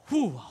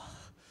 whew.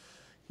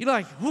 You're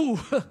like, whew.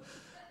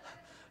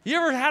 You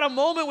ever had a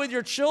moment with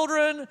your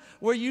children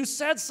where you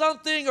said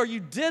something or you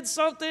did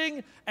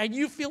something and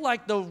you feel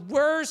like the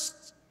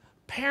worst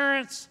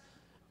parents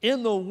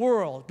in the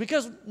world?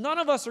 Because none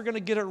of us are going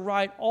to get it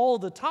right all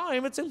the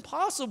time. It's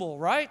impossible,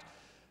 right?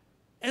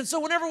 And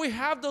so whenever we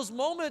have those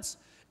moments,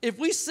 if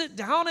we sit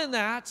down in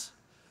that,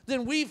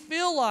 then we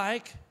feel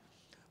like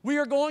we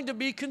are going to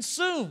be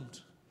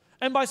consumed.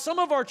 And by some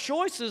of our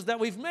choices that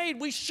we've made,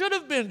 we should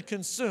have been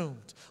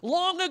consumed.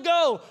 Long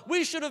ago,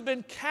 we should have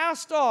been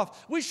cast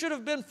off. We should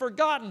have been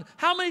forgotten.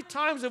 How many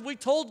times have we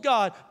told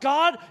God,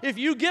 God, if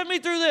you get me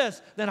through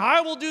this, then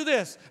I will do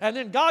this. And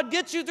then God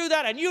gets you through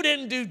that, and you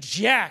didn't do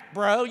jack,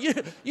 bro.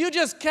 You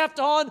just kept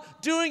on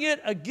doing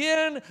it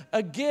again,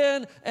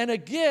 and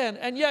again.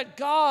 And yet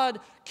God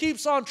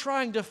keeps on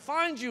trying to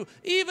find you,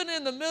 even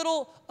in the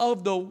middle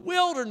of the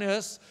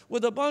wilderness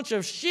with a bunch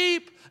of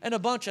sheep and a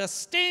bunch of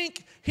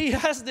stink. He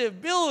has the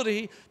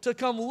ability to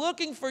come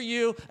looking for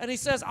you, and he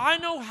says, I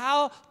know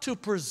how to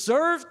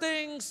preserve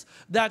things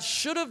that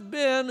should have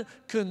been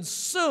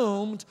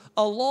consumed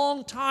a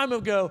long time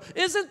ago.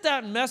 Isn't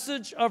that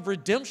message of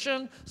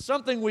redemption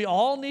something we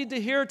all need to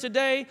hear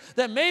today?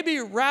 That maybe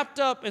wrapped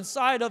up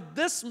inside of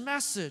this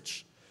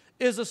message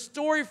is a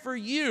story for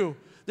you,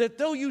 that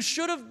though you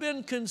should have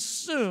been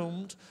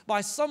consumed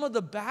by some of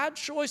the bad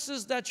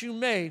choices that you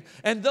made,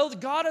 and though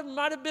God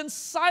might have been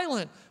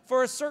silent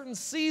for a certain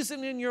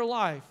season in your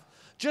life,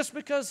 just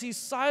because he's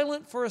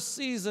silent for a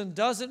season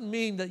doesn't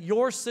mean that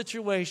your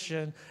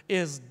situation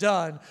is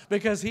done,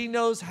 because he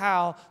knows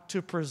how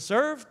to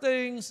preserve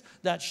things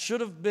that should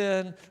have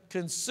been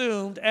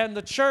consumed. And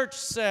the church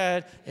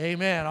said,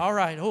 amen. All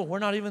right. Oh, we're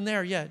not even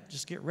there yet.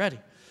 Just get ready.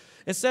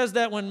 It says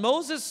that when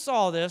Moses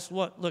saw this,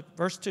 look,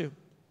 verse 2.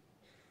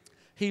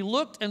 He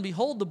looked, and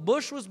behold, the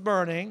bush was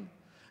burning,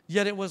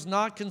 yet it was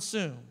not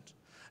consumed.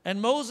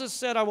 And Moses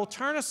said, I will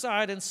turn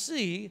aside and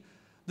see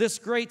this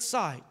great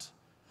sight,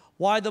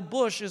 why the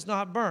bush is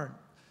not burned.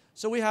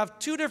 So we have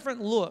two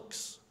different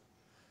looks.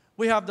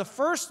 We have the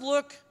first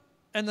look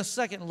and the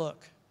second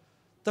look.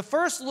 The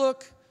first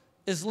look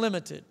is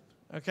limited,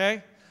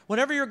 okay?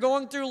 Whenever you're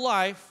going through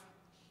life,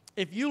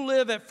 if you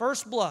live at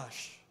first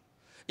blush,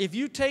 if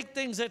you take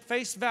things at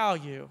face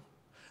value,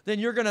 then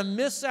you're going to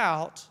miss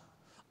out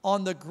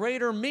on the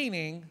greater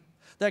meaning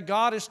that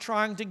God is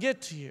trying to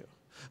get to you.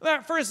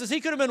 For instance,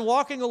 he could have been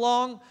walking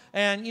along,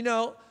 and,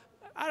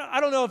 I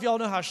don't know if y'all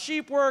know how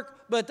sheep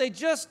work, but they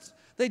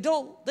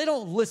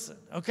don't listen,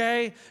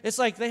 okay? It's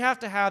like they have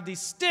to have these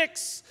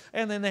sticks,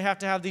 and then they have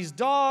to have these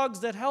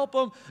dogs that help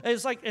them.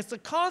 It's like it's a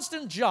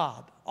constant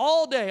job.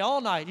 All day,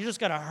 all night, you just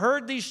got to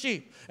herd these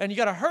sheep. And you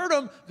got to herd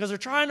them because they're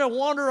trying to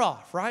wander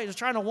off, right? They're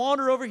trying to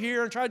wander over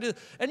here and try to do.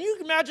 And you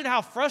can imagine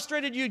how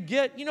frustrated you'd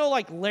get.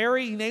 Like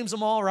Larry, he names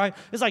them all, right?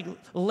 It's like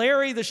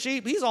Larry the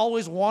sheep. He's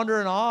always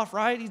wandering off,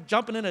 right? He's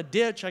jumping in a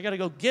ditch. I got to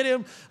go get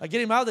him. I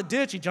get him out of the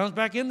ditch. He jumps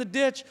back in the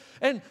ditch.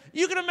 And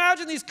you can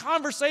imagine these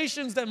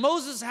conversations that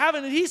Moses is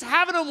having, and he's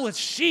having them with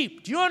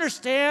sheep. Do you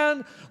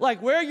understand,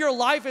 like, where your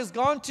life has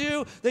gone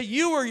to? That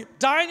you were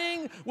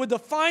dining with the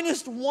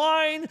finest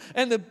wine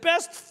and the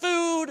best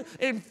food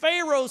in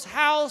Pharaoh's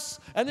house,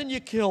 and then you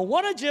kill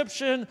one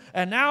Egyptian,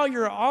 and now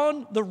you're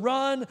on the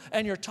run,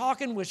 and you're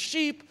talking with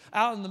sheep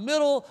out in the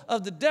middle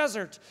of the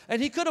desert.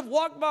 And he could have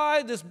walked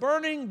by this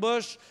burning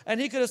bush,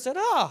 and he could have said,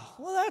 well,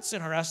 that's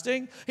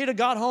interesting. He'd have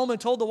got home and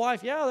told the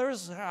wife,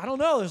 there's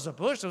a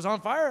bush that was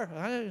on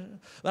fire.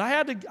 But I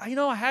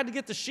had to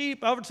get the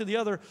sheep over to the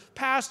other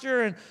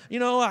pasture, and,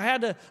 I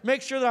had to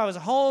make sure that I was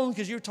home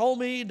because you told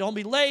me don't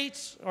be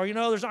late, or,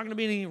 there's not going to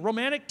be any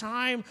romantic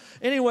time.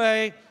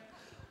 Anyway,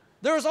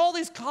 there was all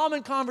these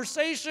common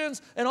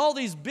conversations and all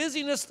these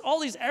busyness,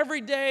 all these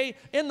everyday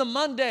in the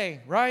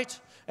mundane, right?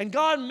 And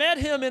God met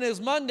him in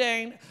his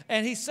mundane,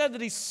 and he said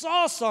that he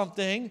saw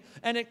something,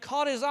 and it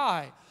caught his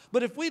eye.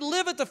 But if we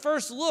live at the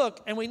first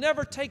look and we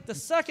never take the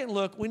second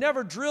look, we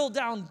never drill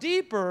down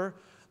deeper,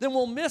 then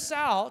we'll miss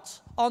out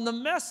on the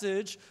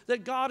message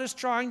that God is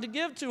trying to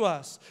give to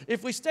us.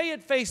 If we stay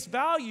at face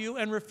value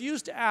and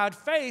refuse to add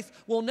faith,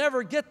 we'll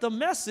never get the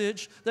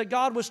message that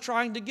God was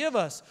trying to give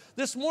us.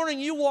 This morning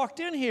you walked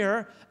in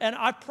here, and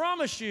I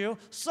promise you,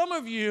 some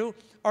of you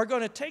are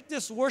going to take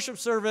this worship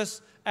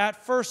service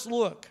at first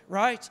look,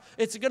 right?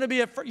 It's going to be,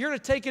 you're going to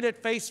take it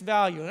at face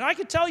value. And I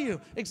can tell you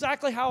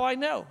exactly how I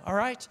know, all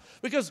right?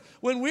 Because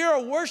when we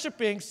are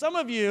worshiping, some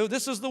of you,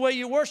 this is the way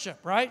you worship,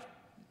 right?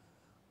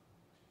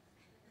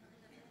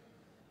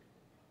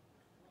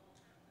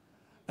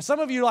 Some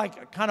of you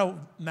kind of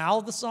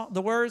mouth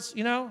the words,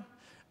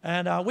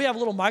 and we have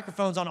little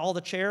microphones on all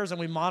the chairs, and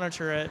we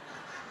monitor it.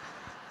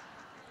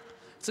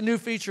 It's a new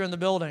feature in the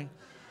building.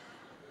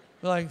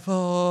 We're like,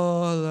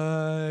 fall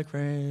like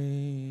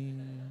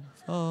rain,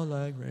 fall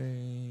like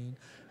rain.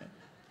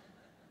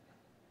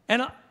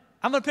 And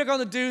I'm going to pick on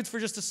the dudes for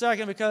just a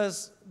second,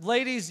 because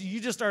ladies, you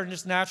just are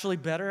just naturally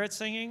better at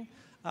singing.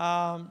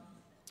 Not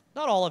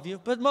all of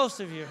you, but most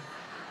of you.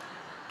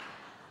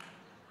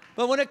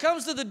 But when it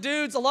comes to the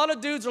dudes, a lot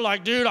of dudes are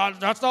like, dude,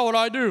 that's not what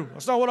I do.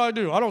 That's not what I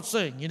do. I don't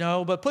sing,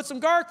 But put some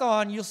Garth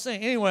on, you'll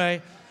sing.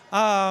 Anyway,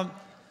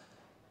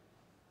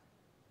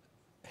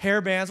 hair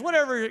bands,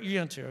 whatever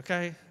you're into,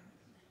 okay?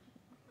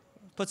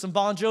 Put some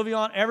Bon Jovi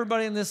on,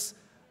 everybody in this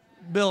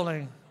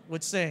building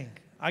would sing.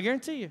 I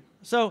guarantee you.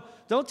 So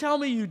don't tell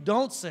me you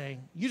don't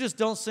sing. You just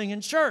don't sing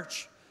in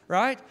church,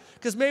 right?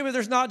 Because maybe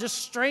there's not just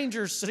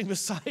strangers sitting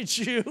beside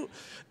you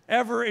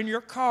ever in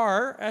your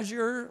car as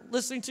you're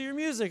listening to your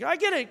music. I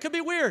get it. It could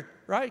be weird,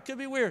 right? It could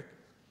be weird.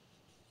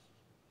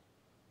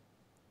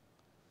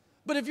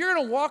 But if you're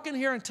going to walk in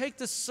here and take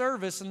this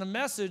service and the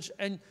message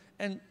and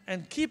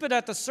keep it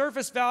at the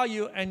surface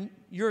value, and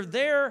you're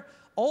there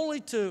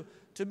only to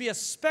be a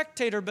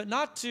spectator but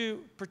not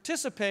to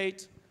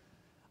participate,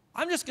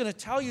 I'm just going to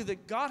tell you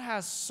that God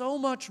has so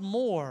much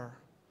more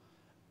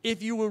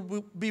if you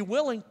would be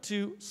willing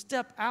to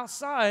step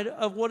outside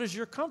of what is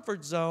your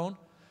comfort zone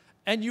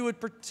and you would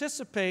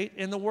participate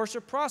in the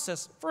worship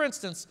process. For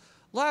instance,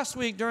 last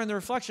week during the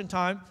reflection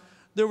time,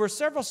 there were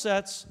several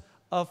sets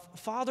of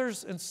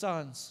fathers and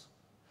sons.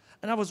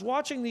 And I was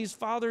watching these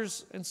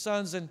fathers and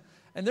sons, and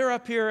they're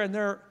up here and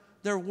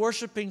they're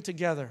worshiping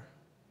together.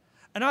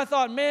 And I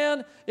thought,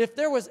 man, if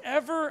there was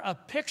ever a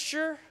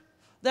picture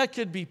that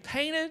could be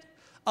painted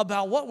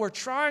about what we're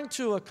trying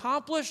to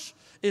accomplish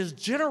is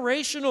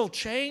generational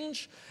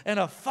change and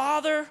a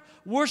father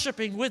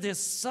worshiping with his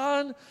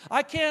son.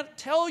 I can't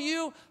tell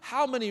you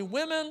how many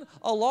women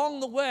along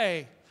the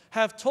way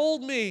have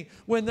told me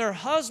when their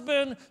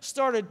husband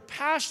started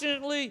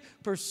passionately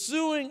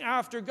pursuing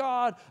after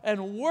God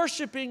and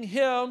worshiping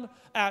Him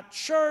at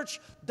church,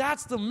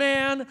 that's the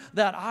man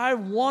that I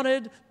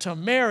wanted to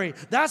marry.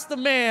 That's the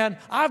man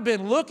I've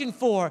been looking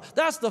for.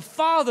 That's the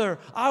father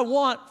I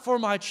want for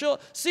my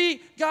children.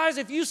 See, guys,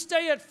 if you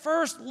stay at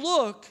first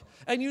look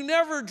and you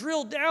never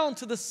drill down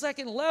to the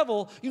second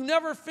level, you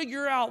never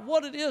figure out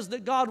what it is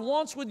that God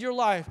wants with your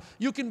life.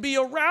 You can be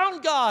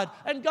around God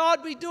and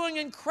God be doing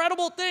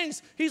incredible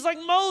things. He's like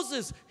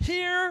Moses,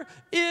 here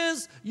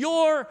is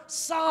your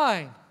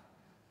sign.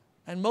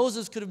 And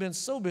Moses could have been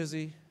so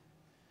busy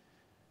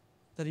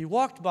that he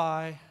walked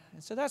by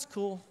and said, that's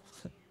cool.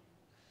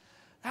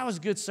 That was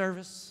a good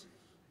service.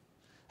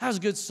 That was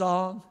a good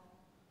song.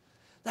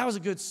 That was a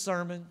good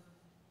sermon.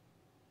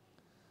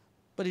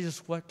 But he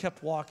just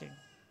kept walking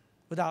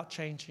without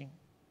changing.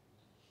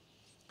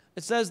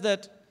 It says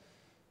that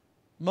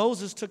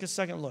Moses took a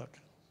second look.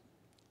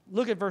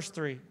 Look at verse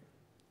 3.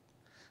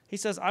 He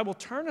says, I will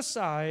turn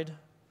aside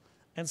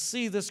and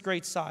see this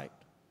great sight.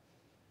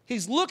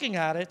 He's looking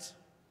at it,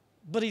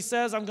 but he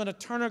says, I'm going to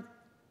turn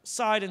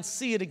aside and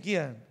see it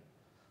again.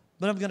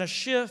 But I'm going to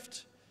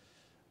shift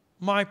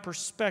my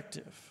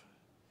perspective.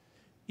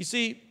 You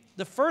see,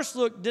 the first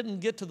look didn't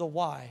get to the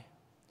why.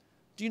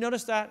 Do you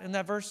notice that in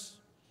that verse?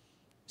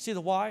 See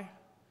the why?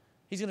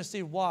 He's going to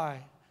see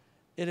why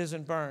it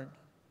isn't burned.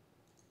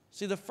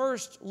 See, the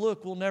first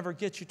look will never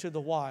get you to the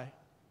why.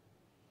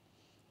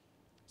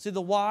 See,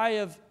 the why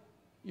of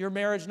your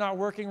marriage not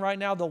working right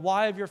now, the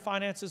why of your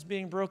finances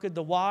being broken,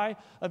 the why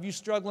of you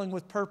struggling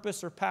with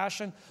purpose or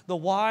passion, the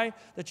why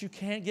that you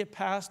can't get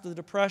past the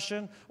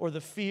depression or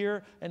the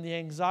fear and the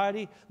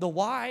anxiety, the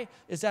why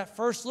is that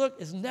first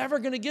look is never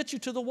going to get you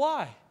to the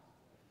why.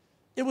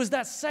 It was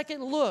that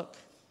second look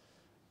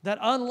that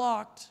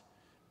unlocked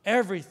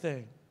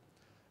everything.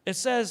 It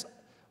says,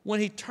 when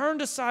he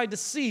turned aside to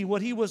see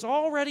what he was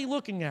already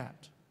looking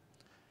at,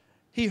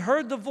 he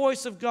heard the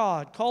voice of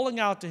God calling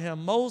out to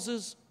him,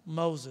 Moses,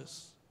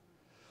 Moses.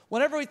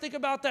 Whenever we think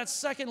about that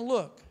second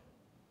look,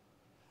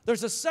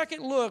 there's a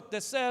second look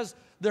that says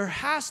there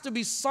has to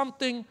be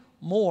something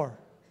more.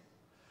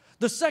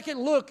 The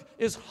second look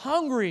is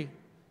hungry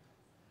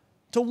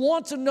to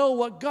want to know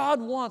what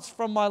God wants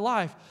from my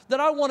life, that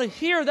I want to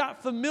hear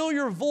that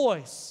familiar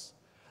voice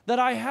that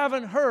I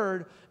haven't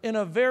heard in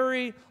a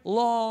very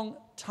long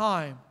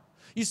time.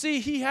 You see,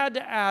 he had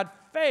to add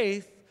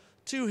faith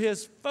to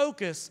his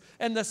focus,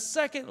 and the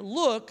second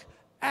look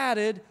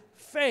added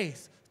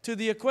faith to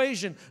the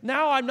equation.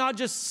 Now I'm not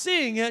just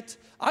seeing it,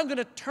 I'm going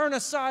to turn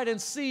aside and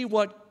see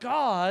what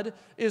God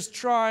is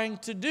trying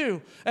to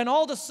do. And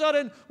all of a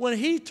sudden, when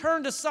he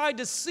turned aside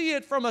to see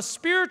it from a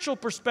spiritual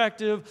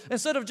perspective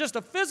instead of just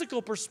a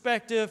physical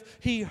perspective,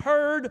 he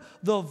heard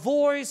the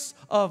voice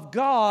of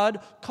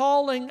God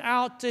calling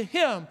out to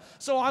him.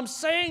 So I'm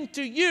saying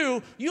to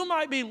you, you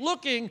might be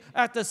looking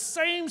at the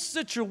same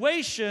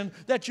situation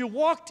that you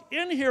walked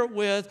in here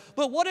with,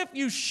 but what if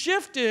you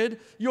shifted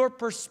your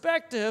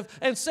perspective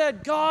and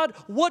said, God,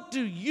 what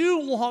do you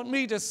want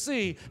me to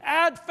see?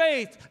 Add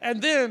faith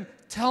and then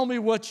tell me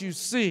what you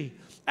see.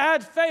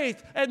 Add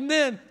faith and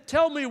then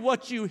tell me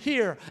what you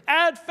hear.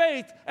 Add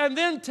faith and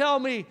then tell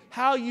me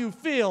how you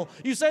feel.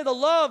 You say the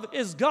love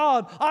is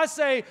God. I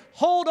say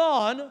hold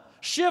on,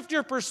 shift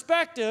your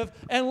perspective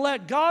and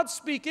let God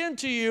speak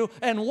into you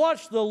and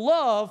watch the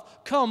love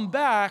come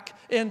back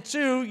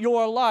into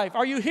your life.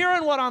 Are you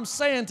hearing what I'm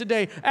saying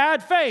today?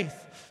 Add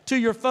faith to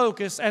your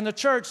focus. And the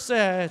church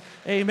said,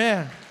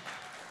 amen.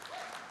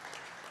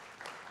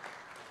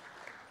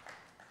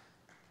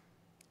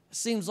 It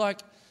seems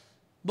like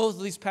both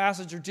of these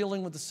passages are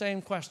dealing with the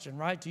same question,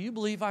 right? Do you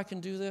believe I can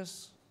do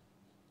this?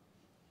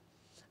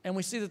 And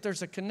we see that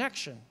there's a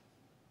connection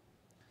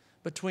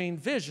between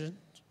vision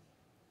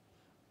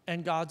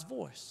and God's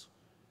voice.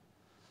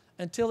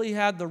 Until he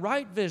had the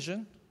right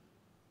vision,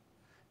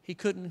 he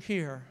couldn't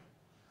hear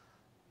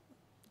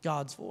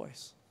God's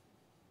voice.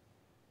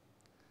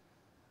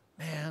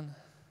 Man,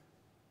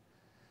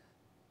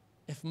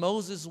 if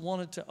Moses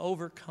wanted to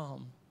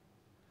overcome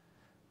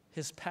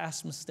his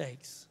past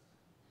mistakes,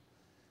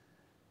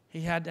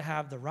 he had to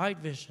have the right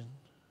vision,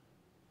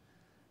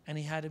 and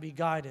he had to be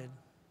guided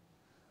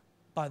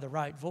by the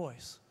right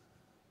voice.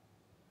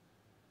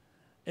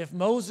 If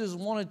Moses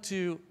wanted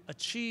to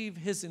achieve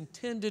his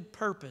intended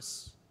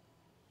purpose,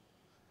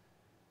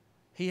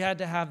 he had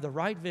to have the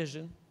right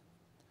vision,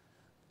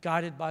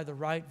 guided by the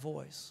right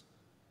voice.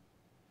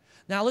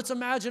 Now let's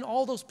imagine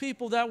all those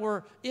people that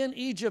were in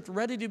Egypt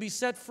ready to be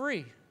set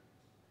free.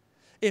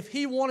 If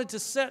he wanted to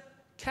set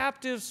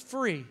captives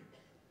free,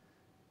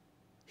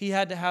 he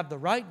had to have the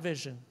right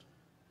vision,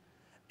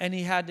 and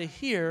he had to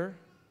hear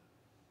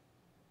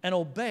and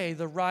obey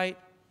the right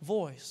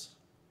voice.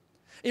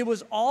 It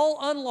was all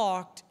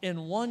unlocked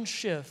in one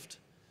shift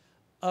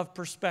of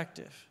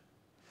perspective.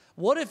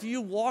 What if you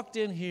walked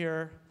in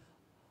here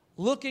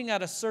looking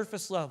at a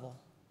surface level,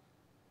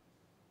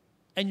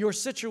 and your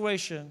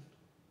situation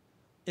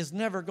is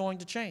never going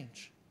to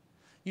change?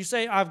 You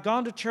say, I've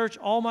gone to church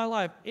all my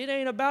life. It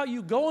ain't about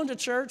you going to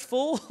church,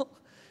 fool.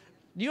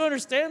 Do you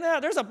understand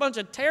that? There's a bunch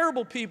of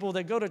terrible people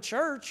that go to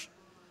church.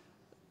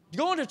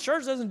 Going to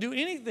church doesn't do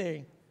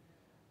anything.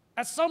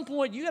 At some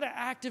point, you got to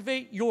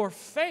activate your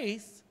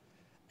faith.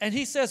 And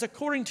he says,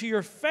 according to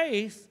your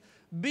faith,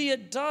 be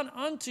it done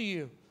unto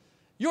you.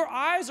 Your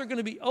eyes are going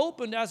to be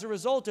opened as a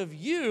result of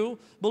you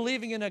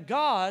believing in a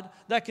God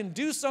that can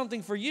do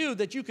something for you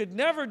that you could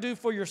never do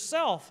for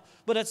yourself.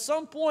 But at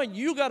some point,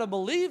 you got to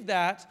believe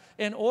that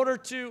in order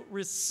to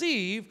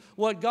receive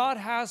what God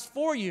has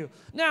for you.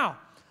 Now,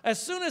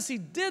 as soon as he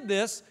did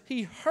this,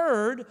 he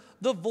heard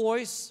the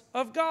voice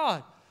of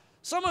God.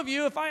 Some of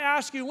you, if I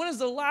ask you, when is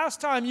the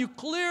last time you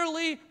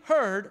clearly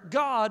heard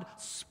God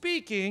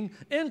speaking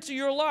into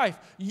your life?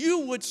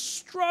 You would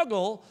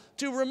struggle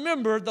to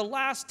remember the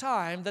last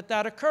time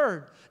that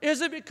occurred.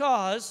 Is it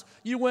because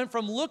you went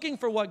from looking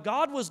for what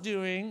God was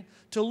doing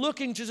to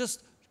looking to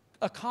just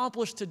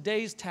accomplish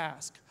today's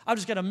task? I'm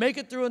just going to make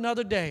it through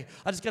another day.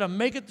 I just got to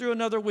make it through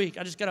another week.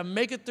 I just got to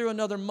make it through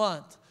another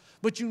month.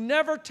 But you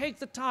never take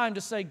the time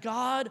to say,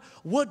 God,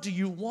 what do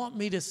you want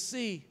me to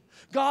see?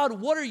 God,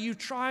 what are you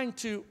trying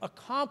to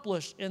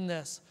accomplish in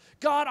this?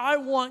 God, I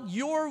want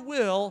your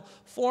will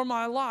for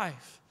my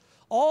life.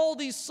 All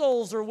these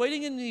souls are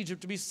waiting in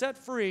Egypt to be set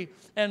free,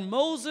 and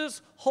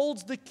Moses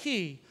holds the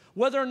key,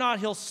 whether or not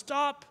he'll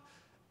stop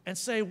and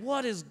say,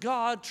 what is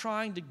God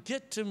trying to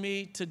get to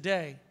me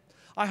today?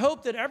 I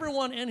hope that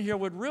everyone in here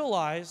would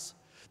realize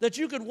that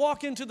you could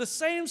walk into the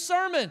same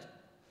sermon.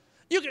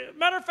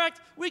 Matter of fact,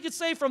 we could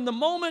say from the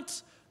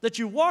moment that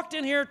you walked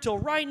in here till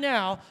right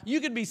now, you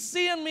could be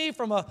seeing me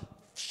from a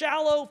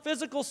shallow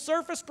physical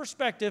surface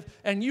perspective,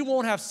 and you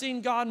won't have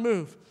seen God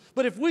move.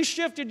 But if we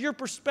shifted your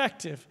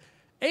perspective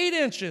 8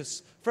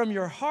 inches from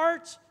your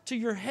heart to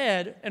your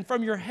head and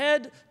from your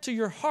head to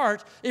your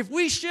heart, if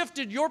we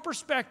shifted your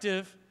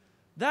perspective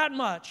that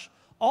much,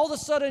 all of a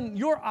sudden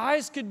your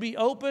eyes could be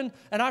open.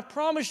 And I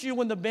promise you,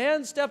 when the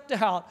band stepped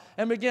out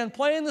and began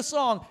playing the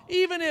song,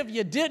 even if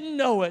you didn't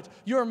know it,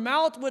 your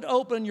mouth would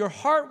open, your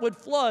heart would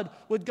flood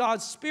with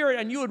God's Spirit,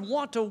 and you would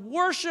want to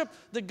worship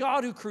the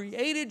God who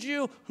created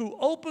you, who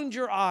opened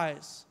your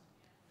eyes.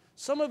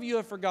 Some of you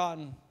have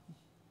forgotten.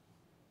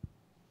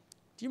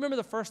 Do you remember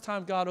the first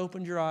time God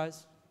opened your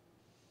eyes?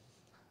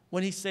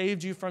 When he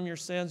saved you from your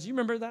sins? Do you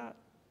remember that?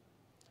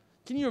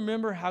 Can you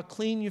remember how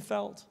clean you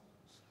felt?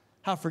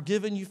 How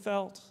forgiven you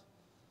felt?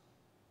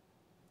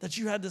 That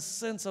you had this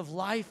sense of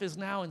life is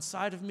now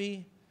inside of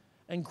me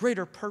and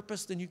greater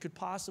purpose than you could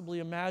possibly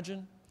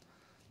imagine?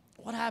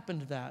 What happened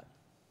to that?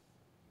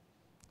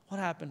 What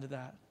happened to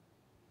that?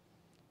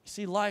 You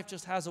see, life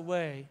just has a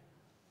way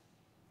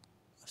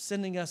of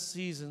sending us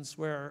seasons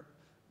where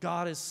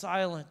God is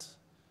silent.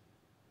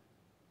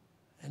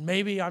 And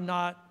maybe I'm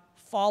not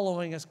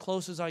following as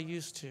close as I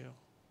used to.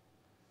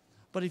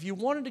 But if you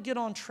wanted to get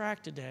on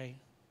track today,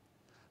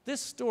 this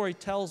story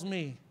tells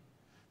me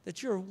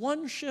that you're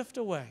one shift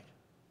away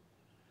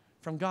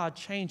from God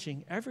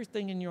changing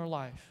everything in your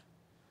life.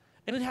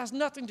 And it has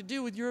nothing to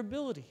do with your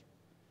ability.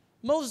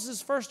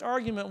 Moses' first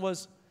argument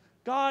was,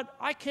 God,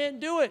 I can't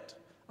do it.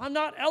 I'm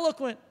not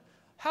eloquent.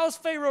 How's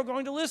Pharaoh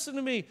going to listen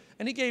to me?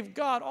 And he gave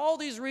God all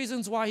these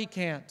reasons why he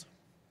can't.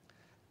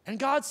 And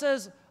God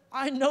says,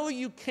 I know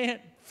you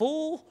can't,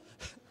 fool.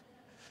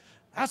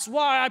 That's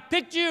why I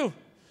picked you.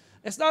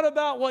 It's not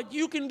about what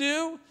you can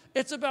do.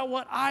 It's about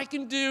what I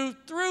can do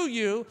through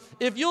you.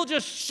 If you'll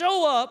just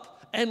show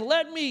up and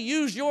let me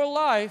use your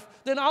life,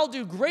 then I'll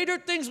do greater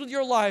things with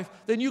your life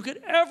than you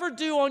could ever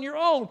do on your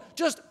own.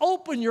 Just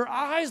open your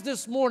eyes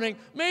this morning.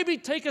 Maybe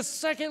take a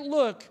second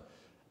look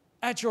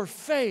at your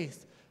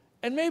faith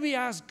and maybe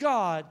ask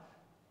God,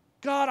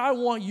 God, I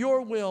want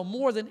your will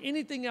more than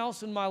anything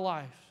else in my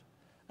life.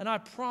 And I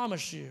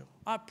promise you,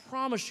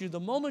 the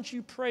moment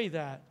you pray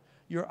that,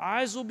 your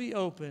eyes will be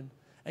open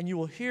and you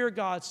will hear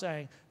God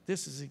saying,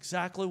 this is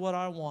exactly what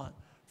I want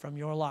from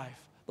your life.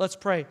 Let's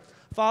pray.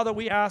 Father,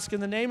 we ask in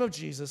the name of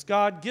Jesus,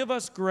 God, give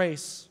us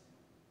grace.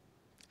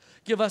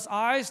 Give us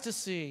eyes to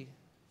see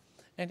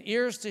and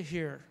ears to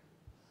hear.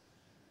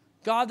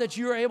 God, that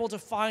you are able to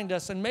find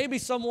us. And maybe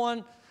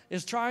someone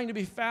is trying to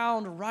be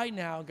found right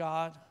now,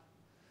 God,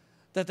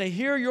 that they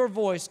hear your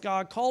voice,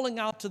 God, calling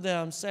out to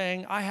them,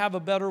 saying, I have a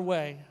better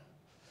way.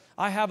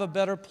 I have a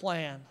better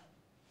plan.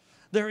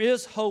 There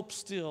is hope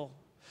still.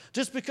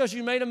 Just because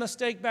you made a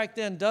mistake back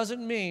then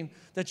doesn't mean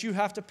that you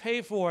have to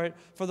pay for it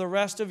for the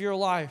rest of your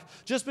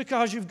life. Just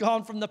because you've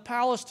gone from the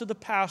palace to the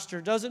pasture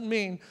doesn't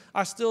mean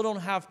I still don't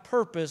have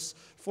purpose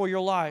for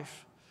your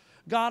life.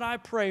 God, I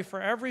pray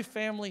for every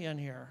family in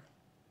here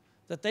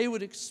that they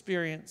would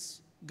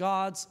experience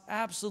God's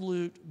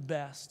absolute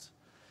best.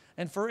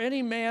 And for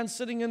any man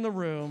sitting in the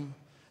room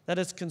that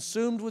is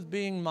consumed with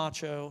being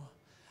macho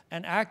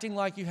and acting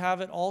like you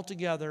have it all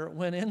together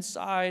when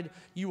inside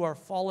you are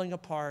falling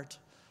apart,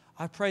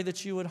 I pray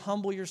that you would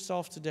humble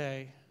yourself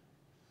today.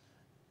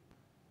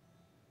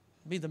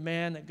 Be the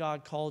man that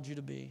God called you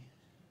to be.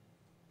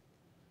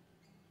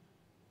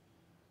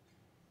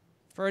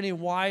 For any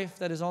wife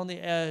that is on the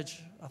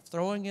edge of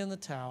throwing in the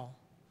towel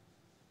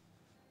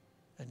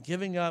and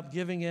giving up,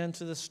 giving in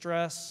to the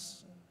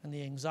stress and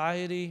the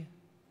anxiety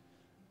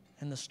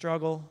and the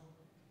struggle,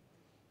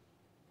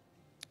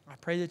 I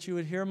pray that you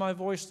would hear my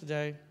voice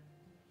today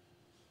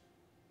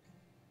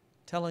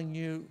telling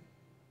you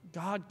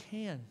God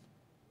can.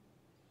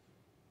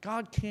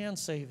 God can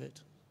save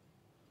it.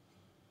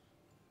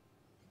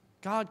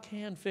 God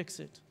can fix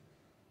it.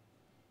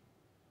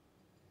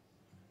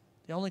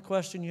 The only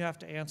question you have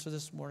to answer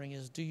this morning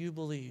is, do you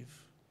believe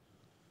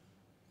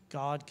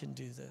God can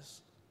do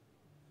this?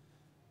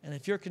 And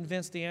if you're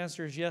convinced the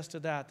answer is yes to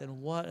that,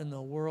 then what in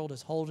the world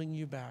is holding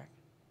you back?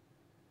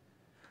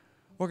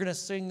 We're going to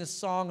sing this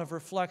song of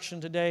reflection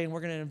today, and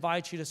we're going to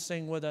invite you to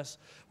sing with us.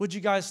 Would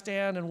you guys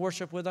stand and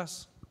worship with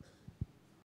us?